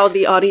 but how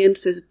the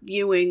audience is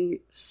viewing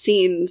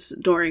scenes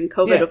during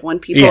COVID of when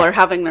people are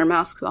having their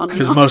masks on.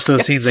 Because most of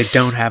the scenes they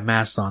don't have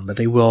masks on, but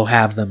they will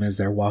have them as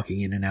they're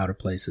walking in and out of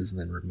places and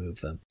then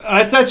remove them.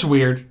 That's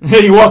weird.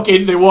 They walk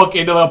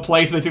into a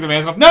place and they take the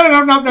mask off.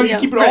 No, you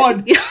keep it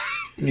on. Yeah.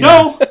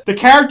 No, the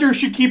character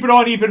should keep it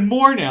on even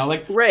more now.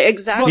 Like, right,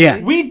 exactly.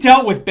 Look, we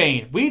dealt with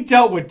Bane. We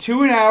dealt with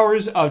 2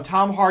 hours of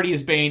Tom Hardy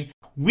as Bane.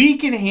 We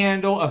can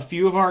handle a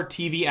few of our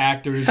TV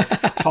actors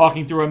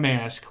talking through a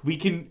mask. We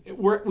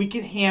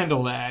can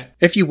handle that.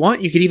 If you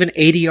want, you could even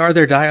ADR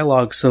their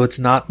dialogue so it's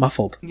not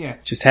muffled. Yeah.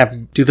 Just have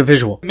them do the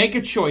visual. Make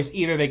a choice.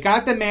 Either they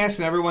got the mask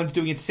and everyone's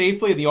doing it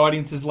safely, the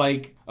audience is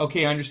like,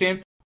 okay, I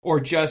understand. Or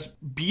just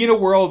be in a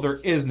world there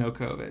is no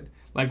COVID.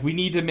 Like, we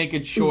need to make a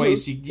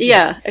choice.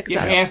 Mm-hmm. Exactly. You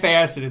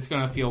half-ass it, it's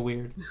going to feel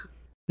weird.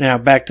 Now,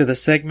 back to the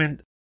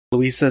segment.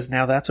 Louise says,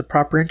 now that's a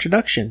proper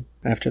introduction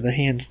after the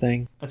hand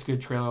thing. That's a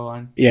good trailer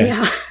line.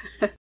 Yeah.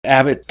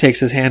 Abbott takes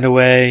his hand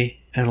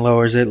away and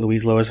lowers it.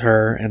 Louise lowers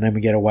her, and then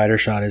we get a wider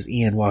shot as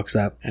Ian walks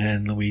up,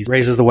 and Louise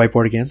raises the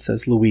whiteboard again,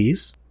 says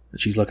Louise.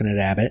 And she's looking at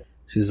Abbott.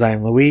 She says,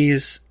 I'm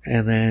Louise.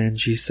 And then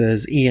she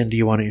says, Ian, do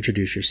you want to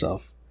introduce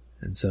yourself?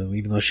 And so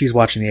even though she's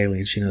watching the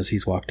alien, she knows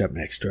he's walked up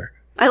next to her.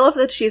 I love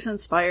that she's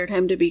inspired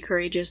him to be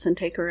courageous and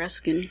take a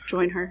risk and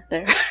join her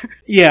there.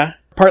 Yeah,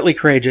 partly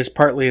courageous,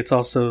 partly it's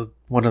also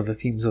one of the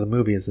themes of the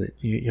movie is that,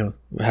 you know,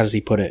 how does he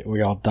put it?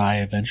 We all die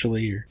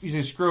eventually? Or you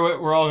say, screw it,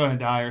 we're all going to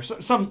die, or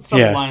some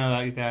line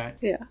like that.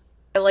 Yeah.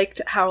 I liked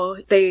how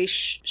they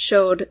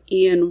showed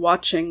Ian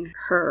watching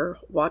her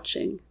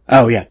watching.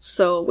 Oh, yeah.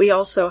 So we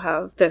also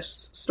have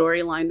this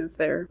storyline of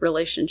their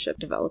relationship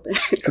developing.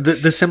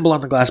 The symbol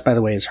on the glass, by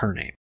the way, is her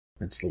name.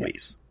 It's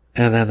Louise.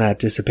 And then that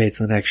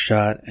dissipates in the next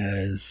shot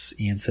as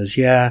Ian says,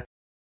 yeah.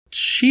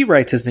 She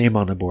writes his name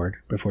on the board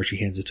before she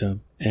hands it to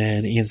him.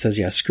 And Ian says,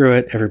 yeah, screw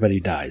it. Everybody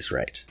dies,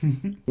 right?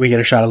 We get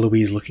a shot of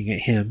Louise looking at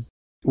him.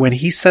 When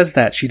he says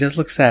that, she does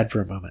look sad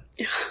for a moment,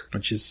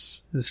 which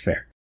is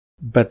fair.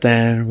 But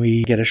then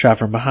we get a shot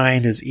from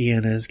behind as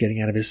Ian is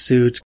getting out of his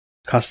suit.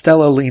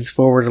 Costello leans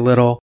forward a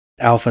little.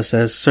 Alpha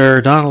says,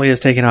 Sir, Donnelly has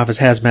taken off his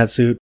hazmat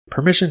suit.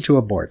 Permission to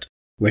abort.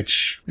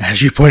 Which,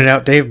 as you pointed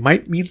out, Dave,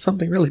 might mean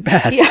something really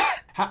bad. Yeah.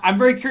 I'm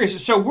very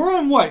curious. So we're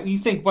on what? You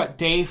think,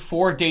 day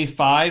 4, day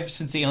 5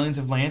 since the aliens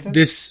have landed?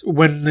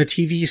 When the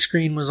TV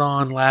screen was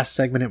on last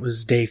segment, it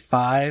was day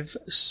 5.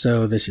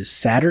 So this is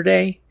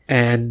Saturday.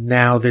 And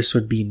now this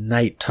would be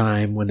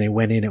nighttime. When they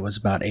went in, it was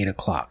about 8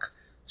 o'clock.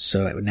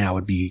 So it now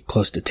would be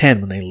close to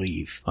 10 when they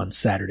leave on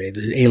Saturday.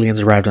 The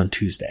aliens arrived on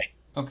Tuesday.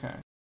 Okay.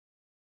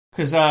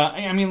 Because,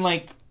 I mean,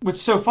 like,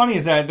 what's so funny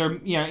is that they're,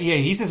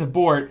 he says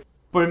abort,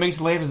 but it makes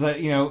it laugh is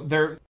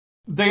that,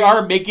 they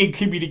are making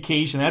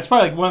communication. That's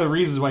probably like one of the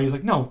reasons why he's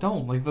like, no,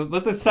 don't. Like,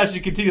 let the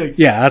session continue. Like,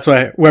 yeah, that's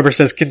why Weber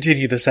says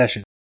continue the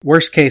session.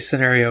 Worst case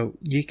scenario,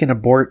 you can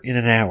abort in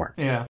an hour.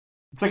 Yeah.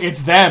 It's like,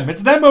 it's them.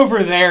 It's them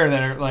over there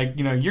that are like,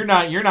 you're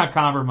not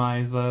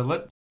compromised.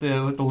 Let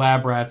the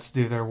lab rats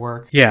do their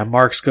work. Yeah,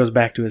 Marks goes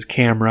back to his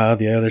camera.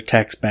 The other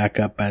tech's back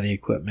up by the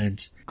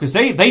equipment. Because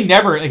they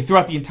never, like,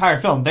 throughout the entire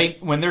film,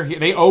 when they're here,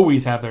 they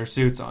always have their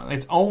suits on.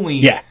 It's only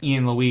Ian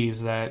and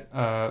Louise that,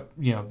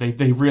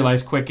 they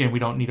realize quick and we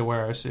don't need to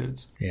wear our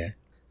suits. Yeah.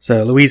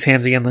 So Louise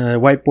hands Ian the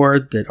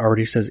whiteboard that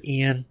already says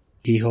Ian.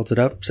 He holds it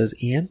up, says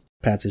Ian,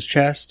 pats his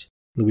chest.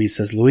 Louise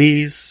says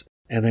Louise.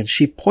 And then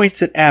she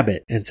points at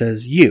Abbott and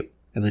says, you.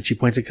 And then she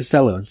points at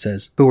Costello and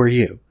says, who are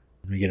you?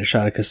 And we get a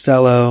shot of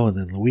Costello and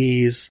then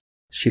Louise.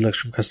 She looks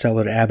from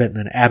Costello to Abbott, and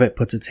then Abbott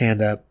puts its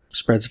hand up,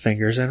 spreads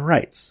fingers, and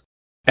writes.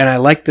 And I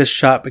like this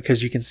shot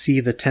because you can see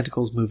the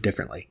tentacles move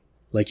differently.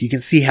 Like, you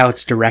can see how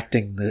it's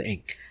directing the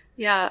ink.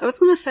 Yeah, I was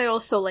going to say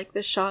also like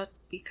this shot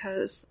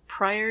because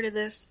prior to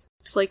this,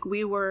 it's like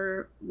we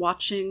were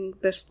watching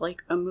this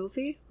like a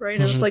movie, right?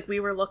 Mm-hmm. It's like we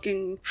were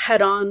looking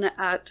head on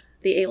at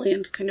the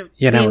aliens kind of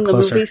being the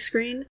movie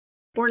screen.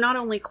 We're not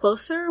only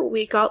closer,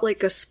 we got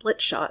like a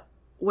split shot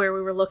where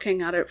we were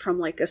looking at it from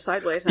like a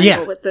sideways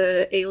angle with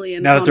the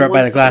aliens. Now that they're up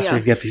by the glass,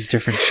 we get these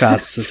different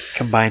shots of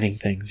combining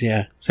things.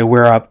 Yeah. So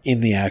we're up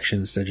in the action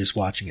instead of just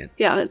watching it.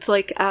 Yeah. It's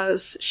like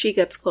as she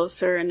gets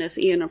closer and as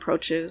Ian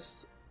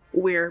approaches,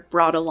 we're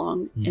brought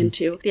along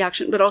into the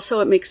action, but also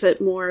it makes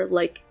it more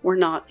like we're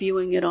not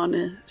viewing it on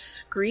a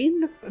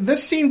screen.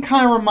 This scene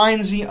kind of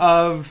reminds me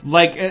of,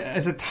 like,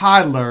 as a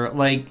toddler,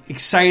 like,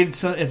 excited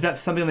if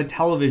that's something on the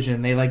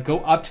television, they, like, go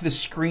up to the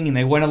screen,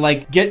 they want to,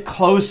 like, get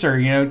closer,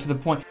 to the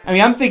point. I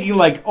mean, I'm thinking,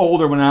 like,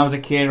 older when I was a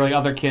kid, or, like,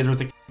 other kids where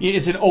it's like,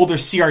 it's an older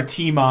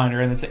CRT monitor,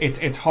 and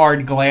it's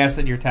hard glass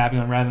that you're tapping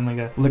on rather than like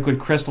a liquid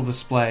crystal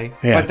display.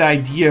 Yeah. But the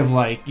idea of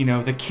like, you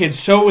know, the kids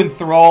so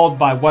enthralled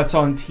by what's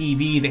on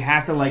TV, they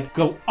have to like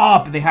go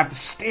up and they have to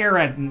stare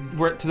at, and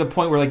we're to the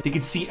point where like they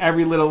can see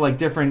every little like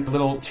different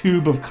little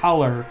tube of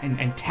color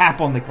and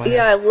tap on the glass.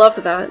 Yeah, I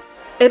love that.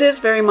 It is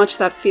very much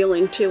that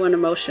feeling too, an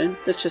emotion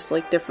that's just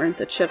like different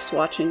that shifts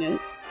watching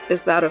it,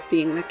 is that of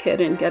being the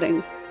kid and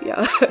getting,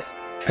 yeah.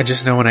 I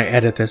just know when I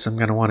edit this, I'm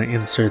going to want to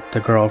insert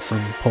the girl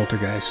from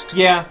Poltergeist.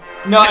 Yeah.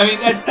 No, I mean,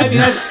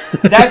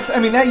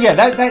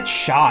 that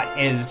shot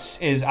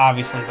is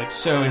obviously like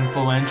so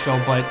influential,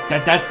 but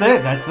that's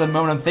the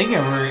moment I'm thinking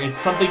of, where it's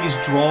something is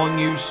drawing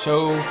you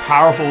so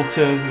powerful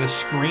to the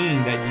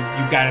screen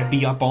that you got to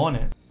be up on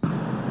it.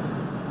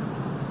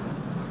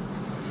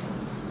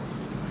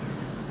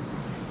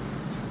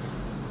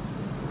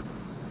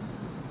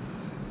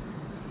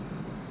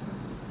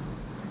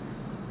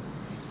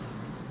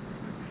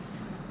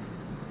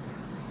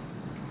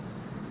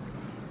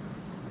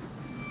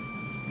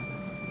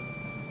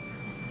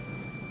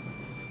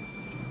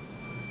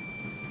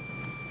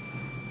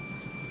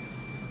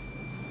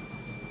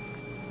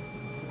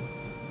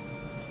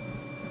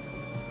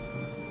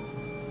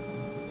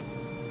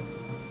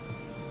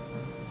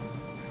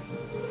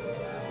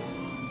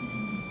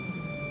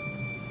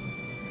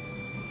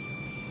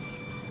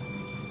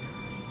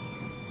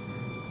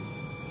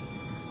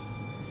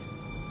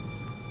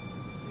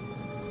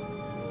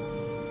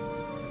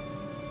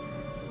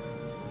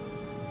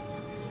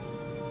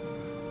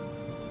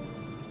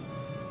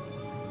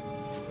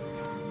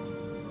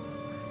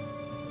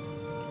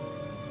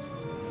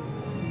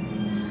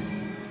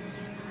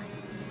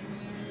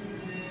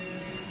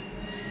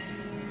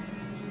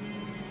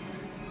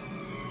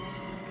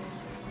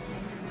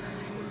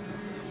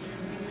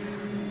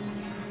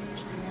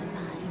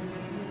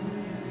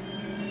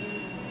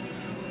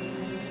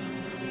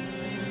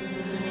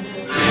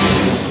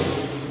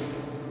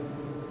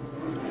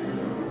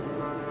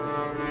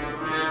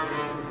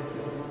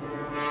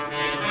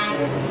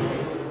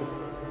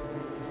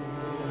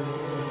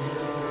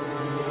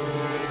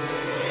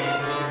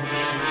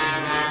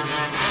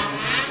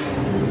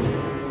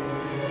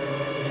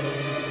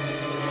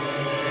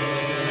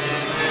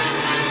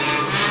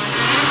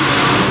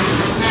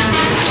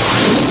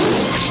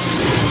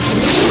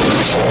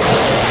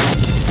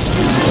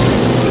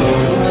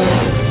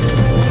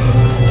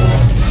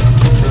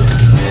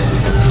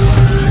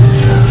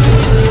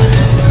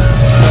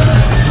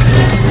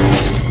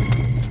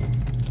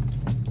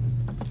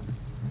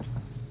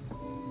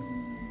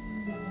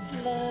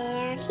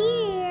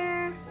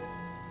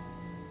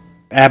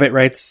 Abbott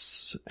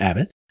writes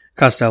Abbott.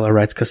 Costello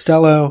writes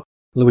Costello.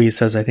 Louise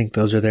says, I think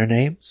those are their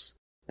names.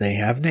 They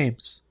have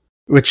names.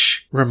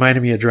 Which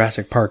reminded me of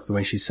Jurassic Park, the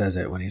way she says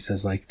it, when he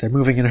says, like, they're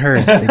moving in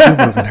herds. They do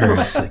move in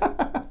herds. Like,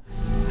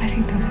 I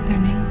think those are their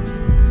names.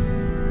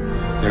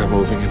 They're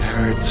moving in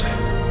herds.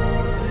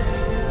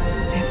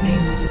 They have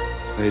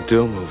names. They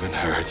do move in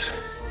herds.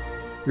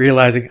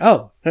 Realizing,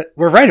 oh,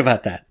 we're right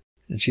about that.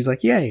 And she's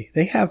like, yay,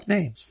 they have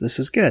names. This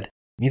is good.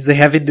 Means they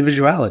have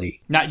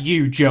individuality. Not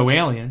you, Joe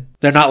Alien.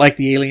 They're not like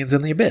the aliens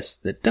in the Abyss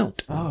that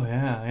don't. Oh,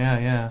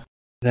 yeah.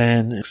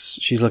 Then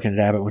she's looking at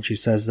Abbott when she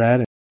says that,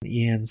 and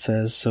Ian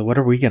says, so what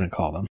are we going to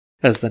call them?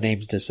 As the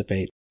names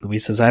dissipate.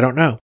 Louise says, I don't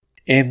know.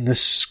 In the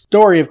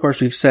story, of course,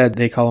 we've said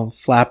they call them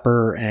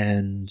Flapper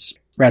and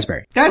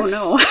Raspberry. Oh,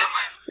 no.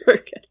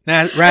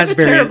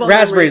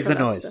 Raspberry's the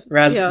noise.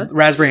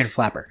 Raspberry and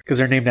Flapper, because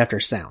they're named after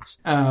sounds.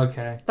 Oh,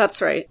 okay.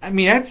 That's right. I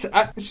mean, it's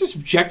just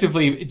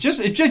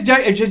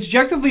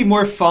objectively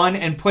more fun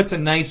and puts a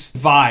nice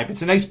vibe.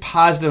 It's a nice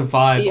positive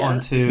vibe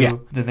onto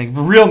the thing.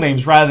 Real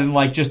names rather than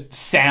like just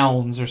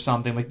sounds or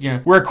something. Like, you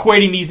know, we're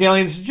equating these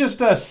aliens to just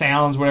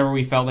sounds, whatever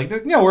we felt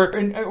like. No,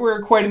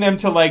 we're equating them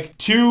to like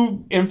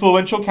two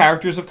influential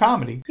characters of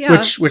comedy.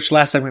 Yeah. Which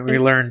last segment we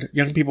learned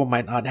young people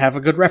might not have a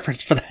good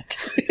reference for that.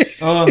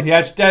 Oh,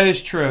 yeah, that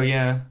is true,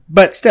 yeah.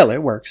 But still,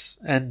 it works.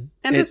 And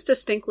it's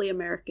distinctly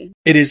American.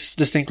 It is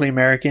distinctly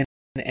American,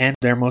 and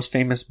their most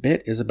famous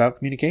bit is about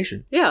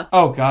communication. Yeah.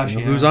 Oh, gosh,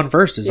 Who's on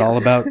First is all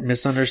about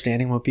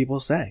misunderstanding what people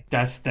say.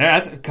 That's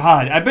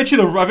God, I bet you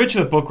the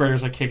book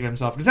writers are kicking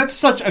themselves, because that's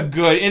such a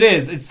good,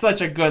 it's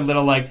such a good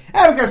little, like,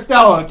 hey,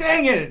 Costello,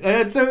 dang it,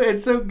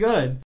 it's so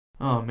good.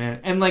 Oh, man.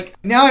 And, like,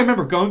 now I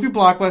remember going through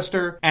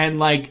Blockbuster, and,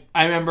 like,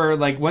 I remember,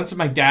 like, once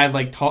my dad,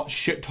 like,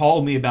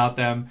 told me about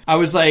them, I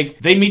was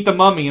like, they meet the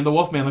Mummy and the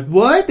Wolfman. I'm like,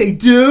 what? They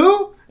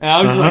do? And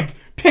I was, like,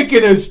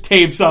 picking those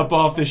tapes up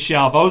off the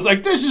shelf. I was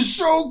like,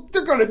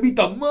 they're gonna meet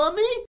the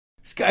Mummy?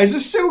 These guys are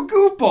so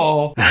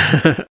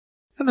goofball.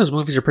 And those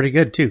movies are pretty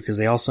good, too, because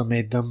they also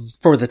made them,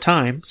 for the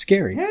time,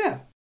 scary. Yeah.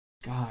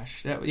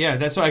 Gosh.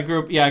 That's why I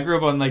grew up. Yeah, I grew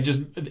up on, like, just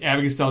Abbott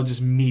and Costello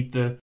just meet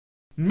the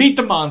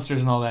monsters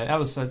and all that.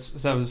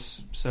 That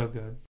was so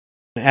good.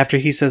 After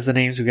he says the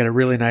names, we get a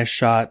really nice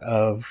shot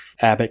of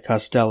Abbott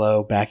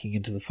Costello backing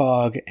into the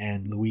fog,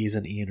 and Louise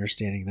and Ian are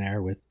standing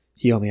there with,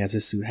 he only has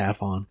his suit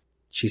half on.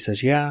 She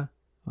says, yeah,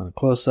 on a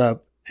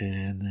close-up,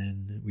 and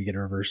then we get a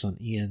reverse on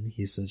Ian.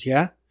 He says,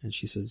 yeah, and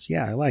she says,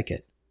 yeah, I like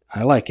it.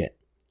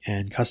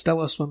 And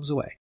Costello swims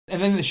away.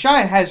 And then the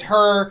shot has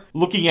her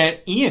looking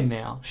at Ian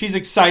now. She's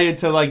excited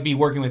to like be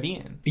working with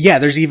Ian. Yeah,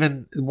 there's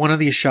even one of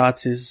these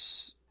shots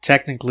is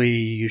technically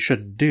you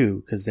shouldn't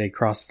do because they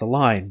crossed the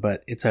line,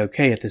 but it's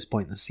okay at this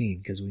point in the scene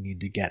because we need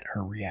to get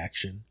her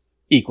reaction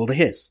equal to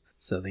his.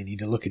 So they need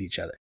to look at each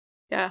other.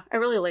 Yeah, I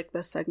really like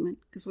this segment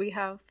because we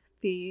have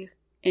the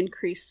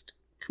increased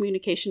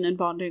communication and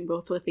bonding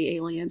both with the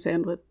aliens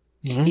and with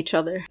each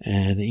other.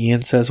 And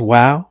Ian says,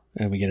 wow,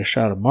 and we get a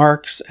shot of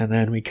Marks, and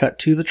then we cut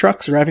to the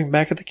trucks arriving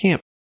back at the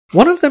camp.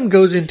 One of them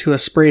goes into a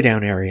spray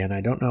down area, and I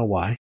don't know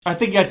why. I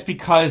think that's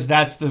because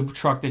that's the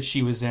truck that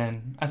she was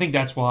in. I think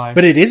that's why.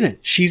 But it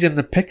isn't. She's in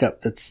the pickup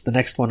that's the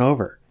next one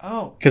over.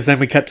 Oh. Because then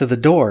we cut to the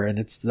door, and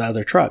it's the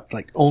other truck.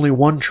 Like, only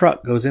one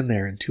truck goes in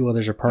there, and two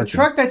others are parked. The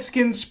truck that's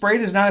getting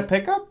sprayed is not a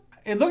pickup?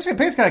 It looks like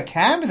it's got a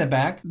cab in the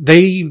back.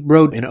 They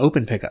rode in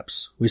open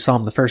pickups. We saw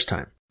them the first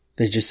time.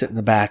 They just sit in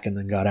the back and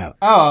then got out.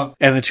 Oh.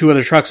 And the two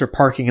other trucks are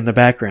parking in the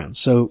background.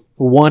 So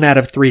 1 out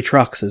of 3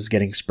 trucks is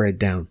getting sprayed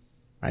down.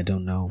 I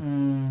don't know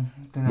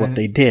what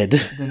they did.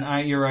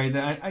 Then you're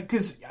right.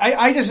 Because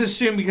I just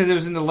assumed because it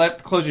was in the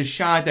left closest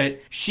shot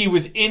that she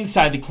was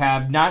inside the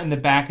cab, not in the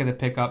back of the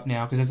pickup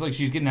now. Because it's like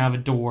she's getting out of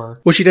a door.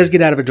 Well, she does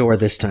get out of a door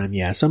this time,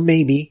 yeah. So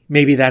maybe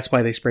that's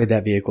why they sprayed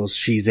that vehicle.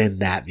 She's in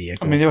that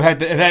vehicle. I mean,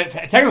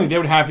 technically they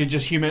would have to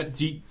just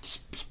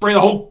spray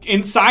the whole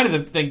inside of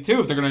the thing too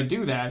if they're going to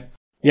do that.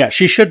 Yeah,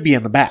 she should be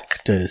in the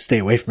back to stay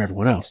away from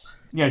everyone else.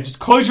 Yeah, just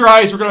close your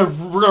eyes. We're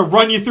gonna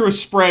run you through a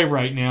spray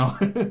right now.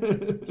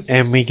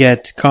 And we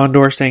get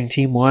Condor saying,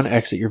 Team 1,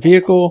 exit your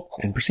vehicle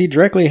and proceed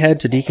directly ahead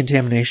to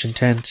decontamination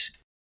tent.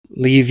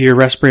 Leave your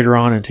respirator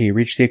on until you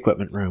reach the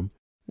equipment room.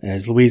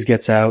 As Louise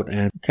gets out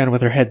and kind of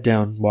with her head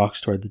down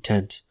walks toward the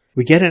tent.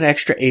 We get an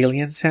extra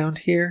alien sound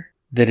here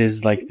that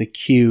is like the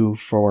cue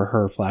for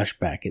her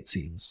flashback, it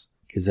seems.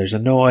 Because there's a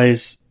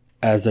noise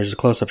as there's a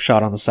close-up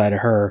shot on the side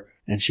of her.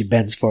 And she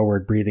bends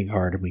forward, breathing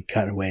hard, and we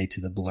cut away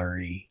to the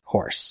blurry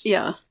horse.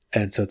 Yeah.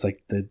 And so it's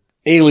like the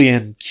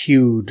alien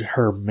cued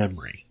her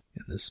memory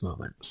in this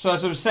moment. So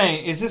that's what I'm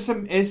saying. Is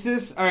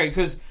this all right?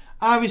 Because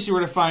obviously we're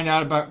going to find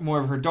out about more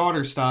of her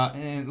daughter's stuff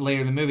later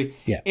in the movie.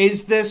 Yeah.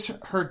 Is this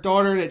her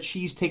daughter that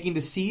she's taking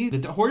to see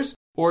the horse,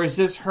 or is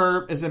this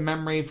her as a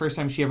memory first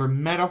time she ever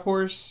met a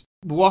horse?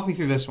 Walk me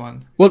through this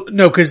one. Well,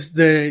 no, because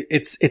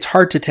it's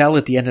hard to tell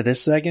at the end of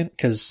this second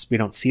because we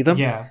don't see them.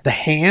 Yeah. The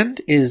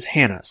hand is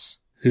Hannah's,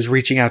 who's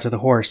reaching out to the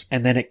horse,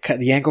 and then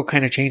the angle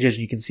kind of changes,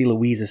 and you can see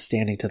Louise is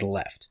standing to the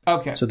left.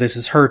 Okay. So this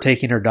is her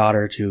taking her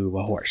daughter to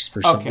a horse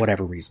for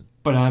whatever reason.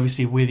 But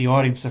obviously, we, the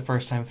audience, the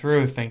first time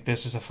through, think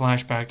this is a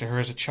flashback to her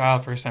as a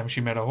child, first time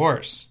she met a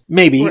horse.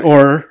 Maybe,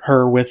 or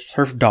her with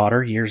her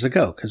daughter years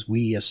ago, because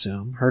we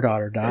assume her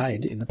daughter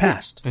died in the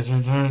past. That's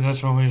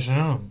what we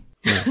assume.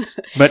 Yeah.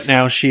 But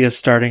now she is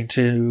starting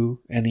to,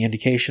 and the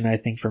indication I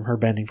think from her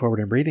bending forward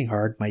and breathing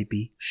hard might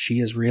be she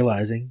is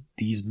realizing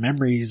these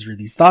memories or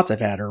these thoughts I've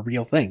had are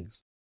real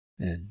things.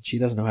 And she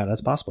doesn't know how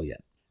that's possible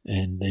yet.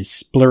 And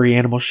this blurry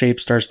animal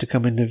shape starts to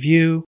come into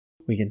view.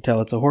 We can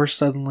tell it's a horse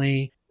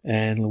suddenly.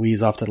 And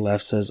Louise off to the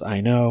left says, I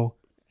know.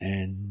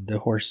 And the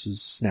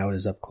horse's snout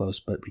is up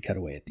close, but we cut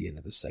away at the end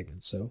of this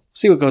segment. So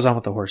see what goes on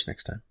with the horse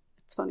next time.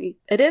 It's funny.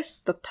 It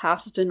is the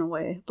past in a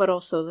way, but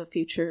also the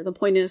future. The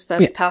point is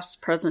that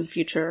past, present,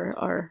 future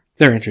are...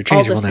 They're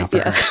interchangeable now for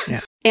her.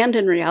 Yeah. And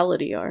in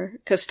reality are,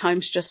 because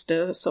time's just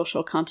a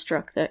social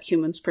construct that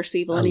humans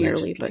perceive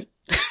linearly, but...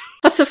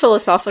 That's a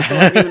philosophical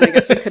argument I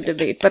guess we could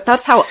debate, but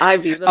that's how I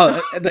view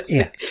them.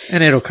 Yeah,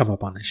 and it'll come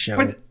up on this show.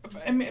 But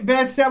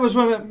that was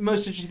one of the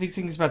most interesting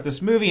things about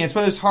this movie, and it's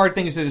one of those hard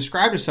things to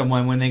describe to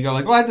someone when they go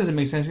like, well, that doesn't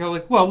make sense. You go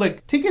like, well,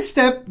 like, take a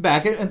step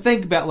back and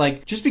think about,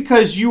 like, just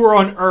because you are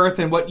on Earth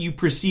and what you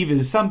perceive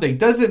as something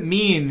doesn't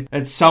mean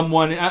that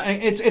someone...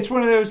 It's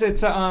one of those...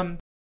 It's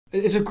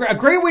a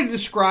great way to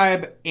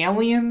describe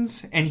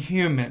aliens and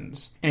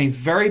humans in a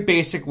very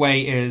basic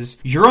way is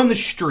you're on the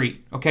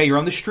street, okay? You're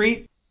on the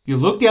street. You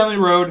look down the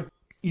road,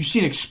 you see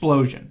an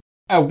explosion.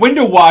 A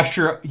window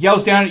washer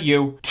yells down at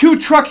you, 2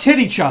 trucks hit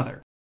each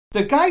other.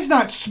 The guy's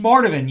not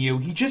smarter than you,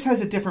 he just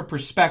has a different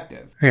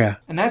perspective. Yeah.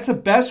 And that's the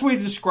best way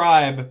to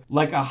describe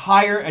like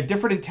a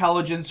different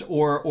intelligence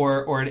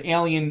or an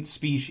alien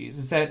species.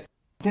 Is that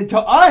to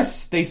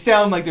us, they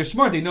sound like they're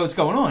smart, they know what's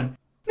going on.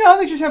 No,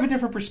 they just have a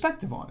different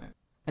perspective on it.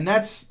 And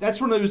that's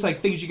one of those like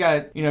things you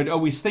gotta, to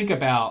always think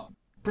about.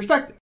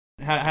 Perspective.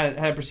 How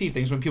to perceive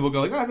things when people go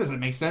like, oh, that doesn't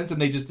make sense,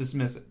 and they just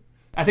dismiss it.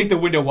 I think the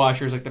window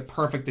washer is like the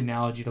perfect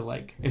analogy to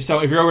like, if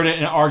you're over in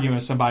an argument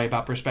with somebody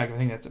about perspective, I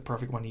think that's a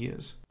perfect one to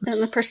use.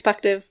 And the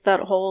perspective,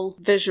 that whole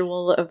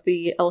visual of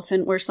the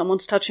elephant where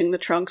someone's touching the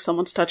trunk,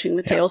 someone's touching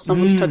the tail,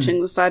 someone's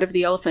touching the side of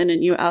the elephant,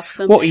 and you ask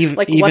them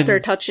what they're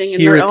touching,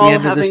 and they're all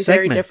having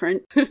very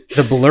different...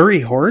 The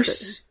blurry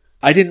horse,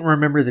 I didn't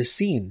remember the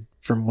scene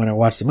from when I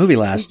watched the movie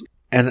last,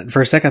 and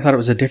for a second I thought it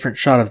was a different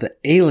shot of the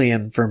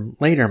alien from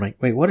later. I'm like,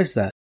 wait, what is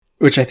that?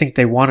 Which I think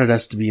they wanted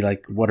us to be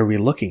like, what are we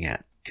looking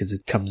at? Because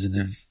it comes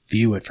into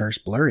view at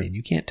first blurry, and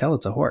you can't tell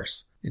it's a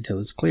horse until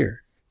it's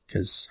clear.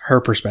 Because her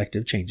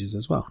perspective changes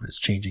as well, and it's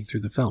changing through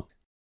the film.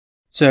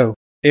 So,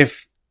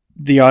 if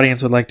the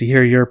audience would like to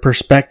hear your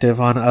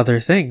perspective on other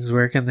things,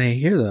 where can they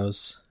hear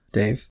those,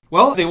 Dave?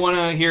 Well, if they want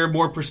to hear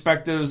more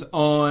perspectives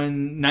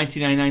on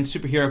 1999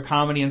 superhero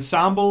comedy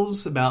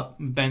ensembles about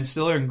Ben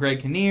Stiller and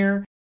Greg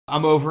Kinnear,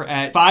 I'm over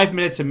at 5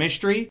 Minutes of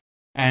Mystery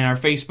and our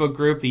Facebook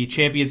group, the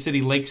Champion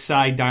City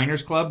Lakeside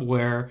Diners Club,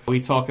 where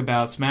we talk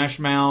about Smash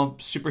Mouth,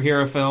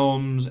 superhero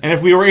films, and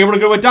if we were able to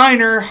go to a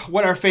diner,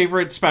 what our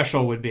favorite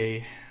special would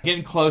be.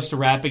 Getting close to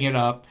wrapping it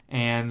up,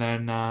 and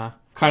then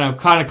kind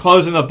of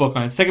closing the book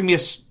on it. It's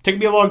taking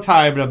me a long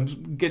time, but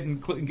I'm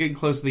getting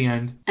close to the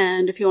end.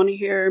 And if you want to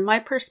hear my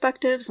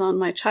perspectives on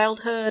my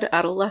childhood,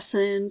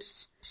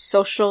 adolescence,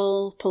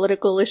 social,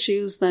 political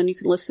issues, then you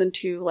can listen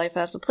to Life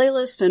as a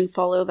Playlist and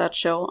follow that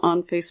show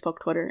on Facebook,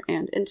 Twitter,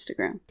 and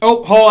Instagram.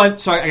 Oh, hold on.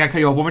 Sorry, I gotta cut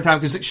you off one more time,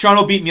 because Sean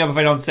will beat me up if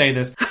I don't say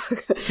this.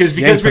 Because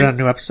he's put out a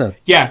new episode.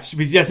 Yeah,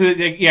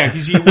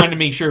 because you wanted to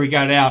make sure we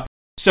got it out.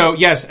 So,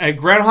 yes, a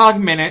Groundhog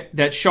Minute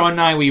that Sean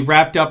and we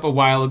wrapped up a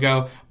while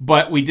ago,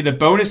 but we did a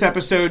bonus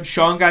episode.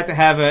 Sean got to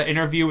have an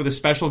interview with a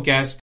special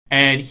guest,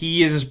 and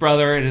he and his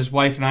brother and his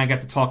wife and I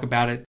got to talk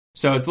about it.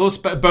 So it's a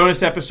little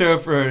bonus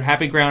episode for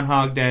Happy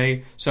Groundhog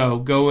Day. So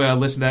go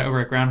listen to that over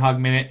at Groundhog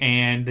Minute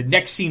and the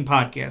Next Scene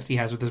podcast he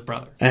has with his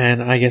brother.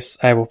 And I guess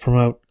I will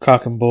promote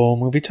Cock and Bull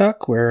Movie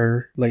Talk,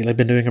 where lately I've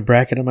been doing a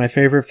bracket of my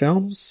favorite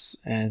films.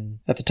 And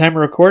at the time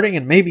of recording,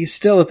 and maybe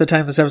still at the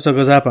time this episode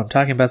goes up, I'm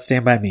talking about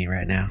Stand By Me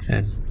right now.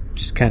 And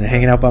just kind of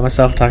hanging out by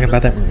myself talking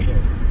about that movie.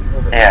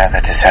 Yeah,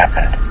 that just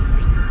happened.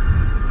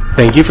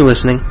 Thank you for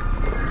listening.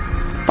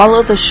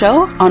 Follow the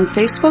show on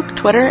Facebook,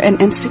 Twitter, and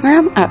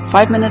Instagram at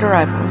 5 Minute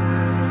Arrival.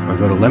 Or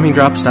go to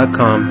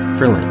lemmingdrops.com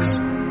for links.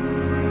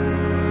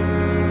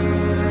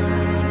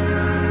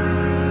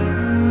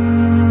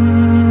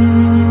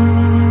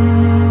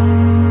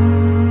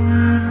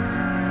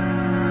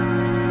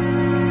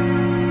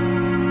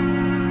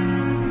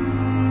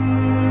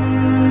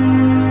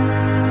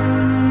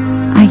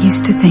 I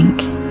used to think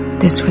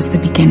this was the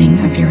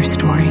beginning of your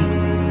story.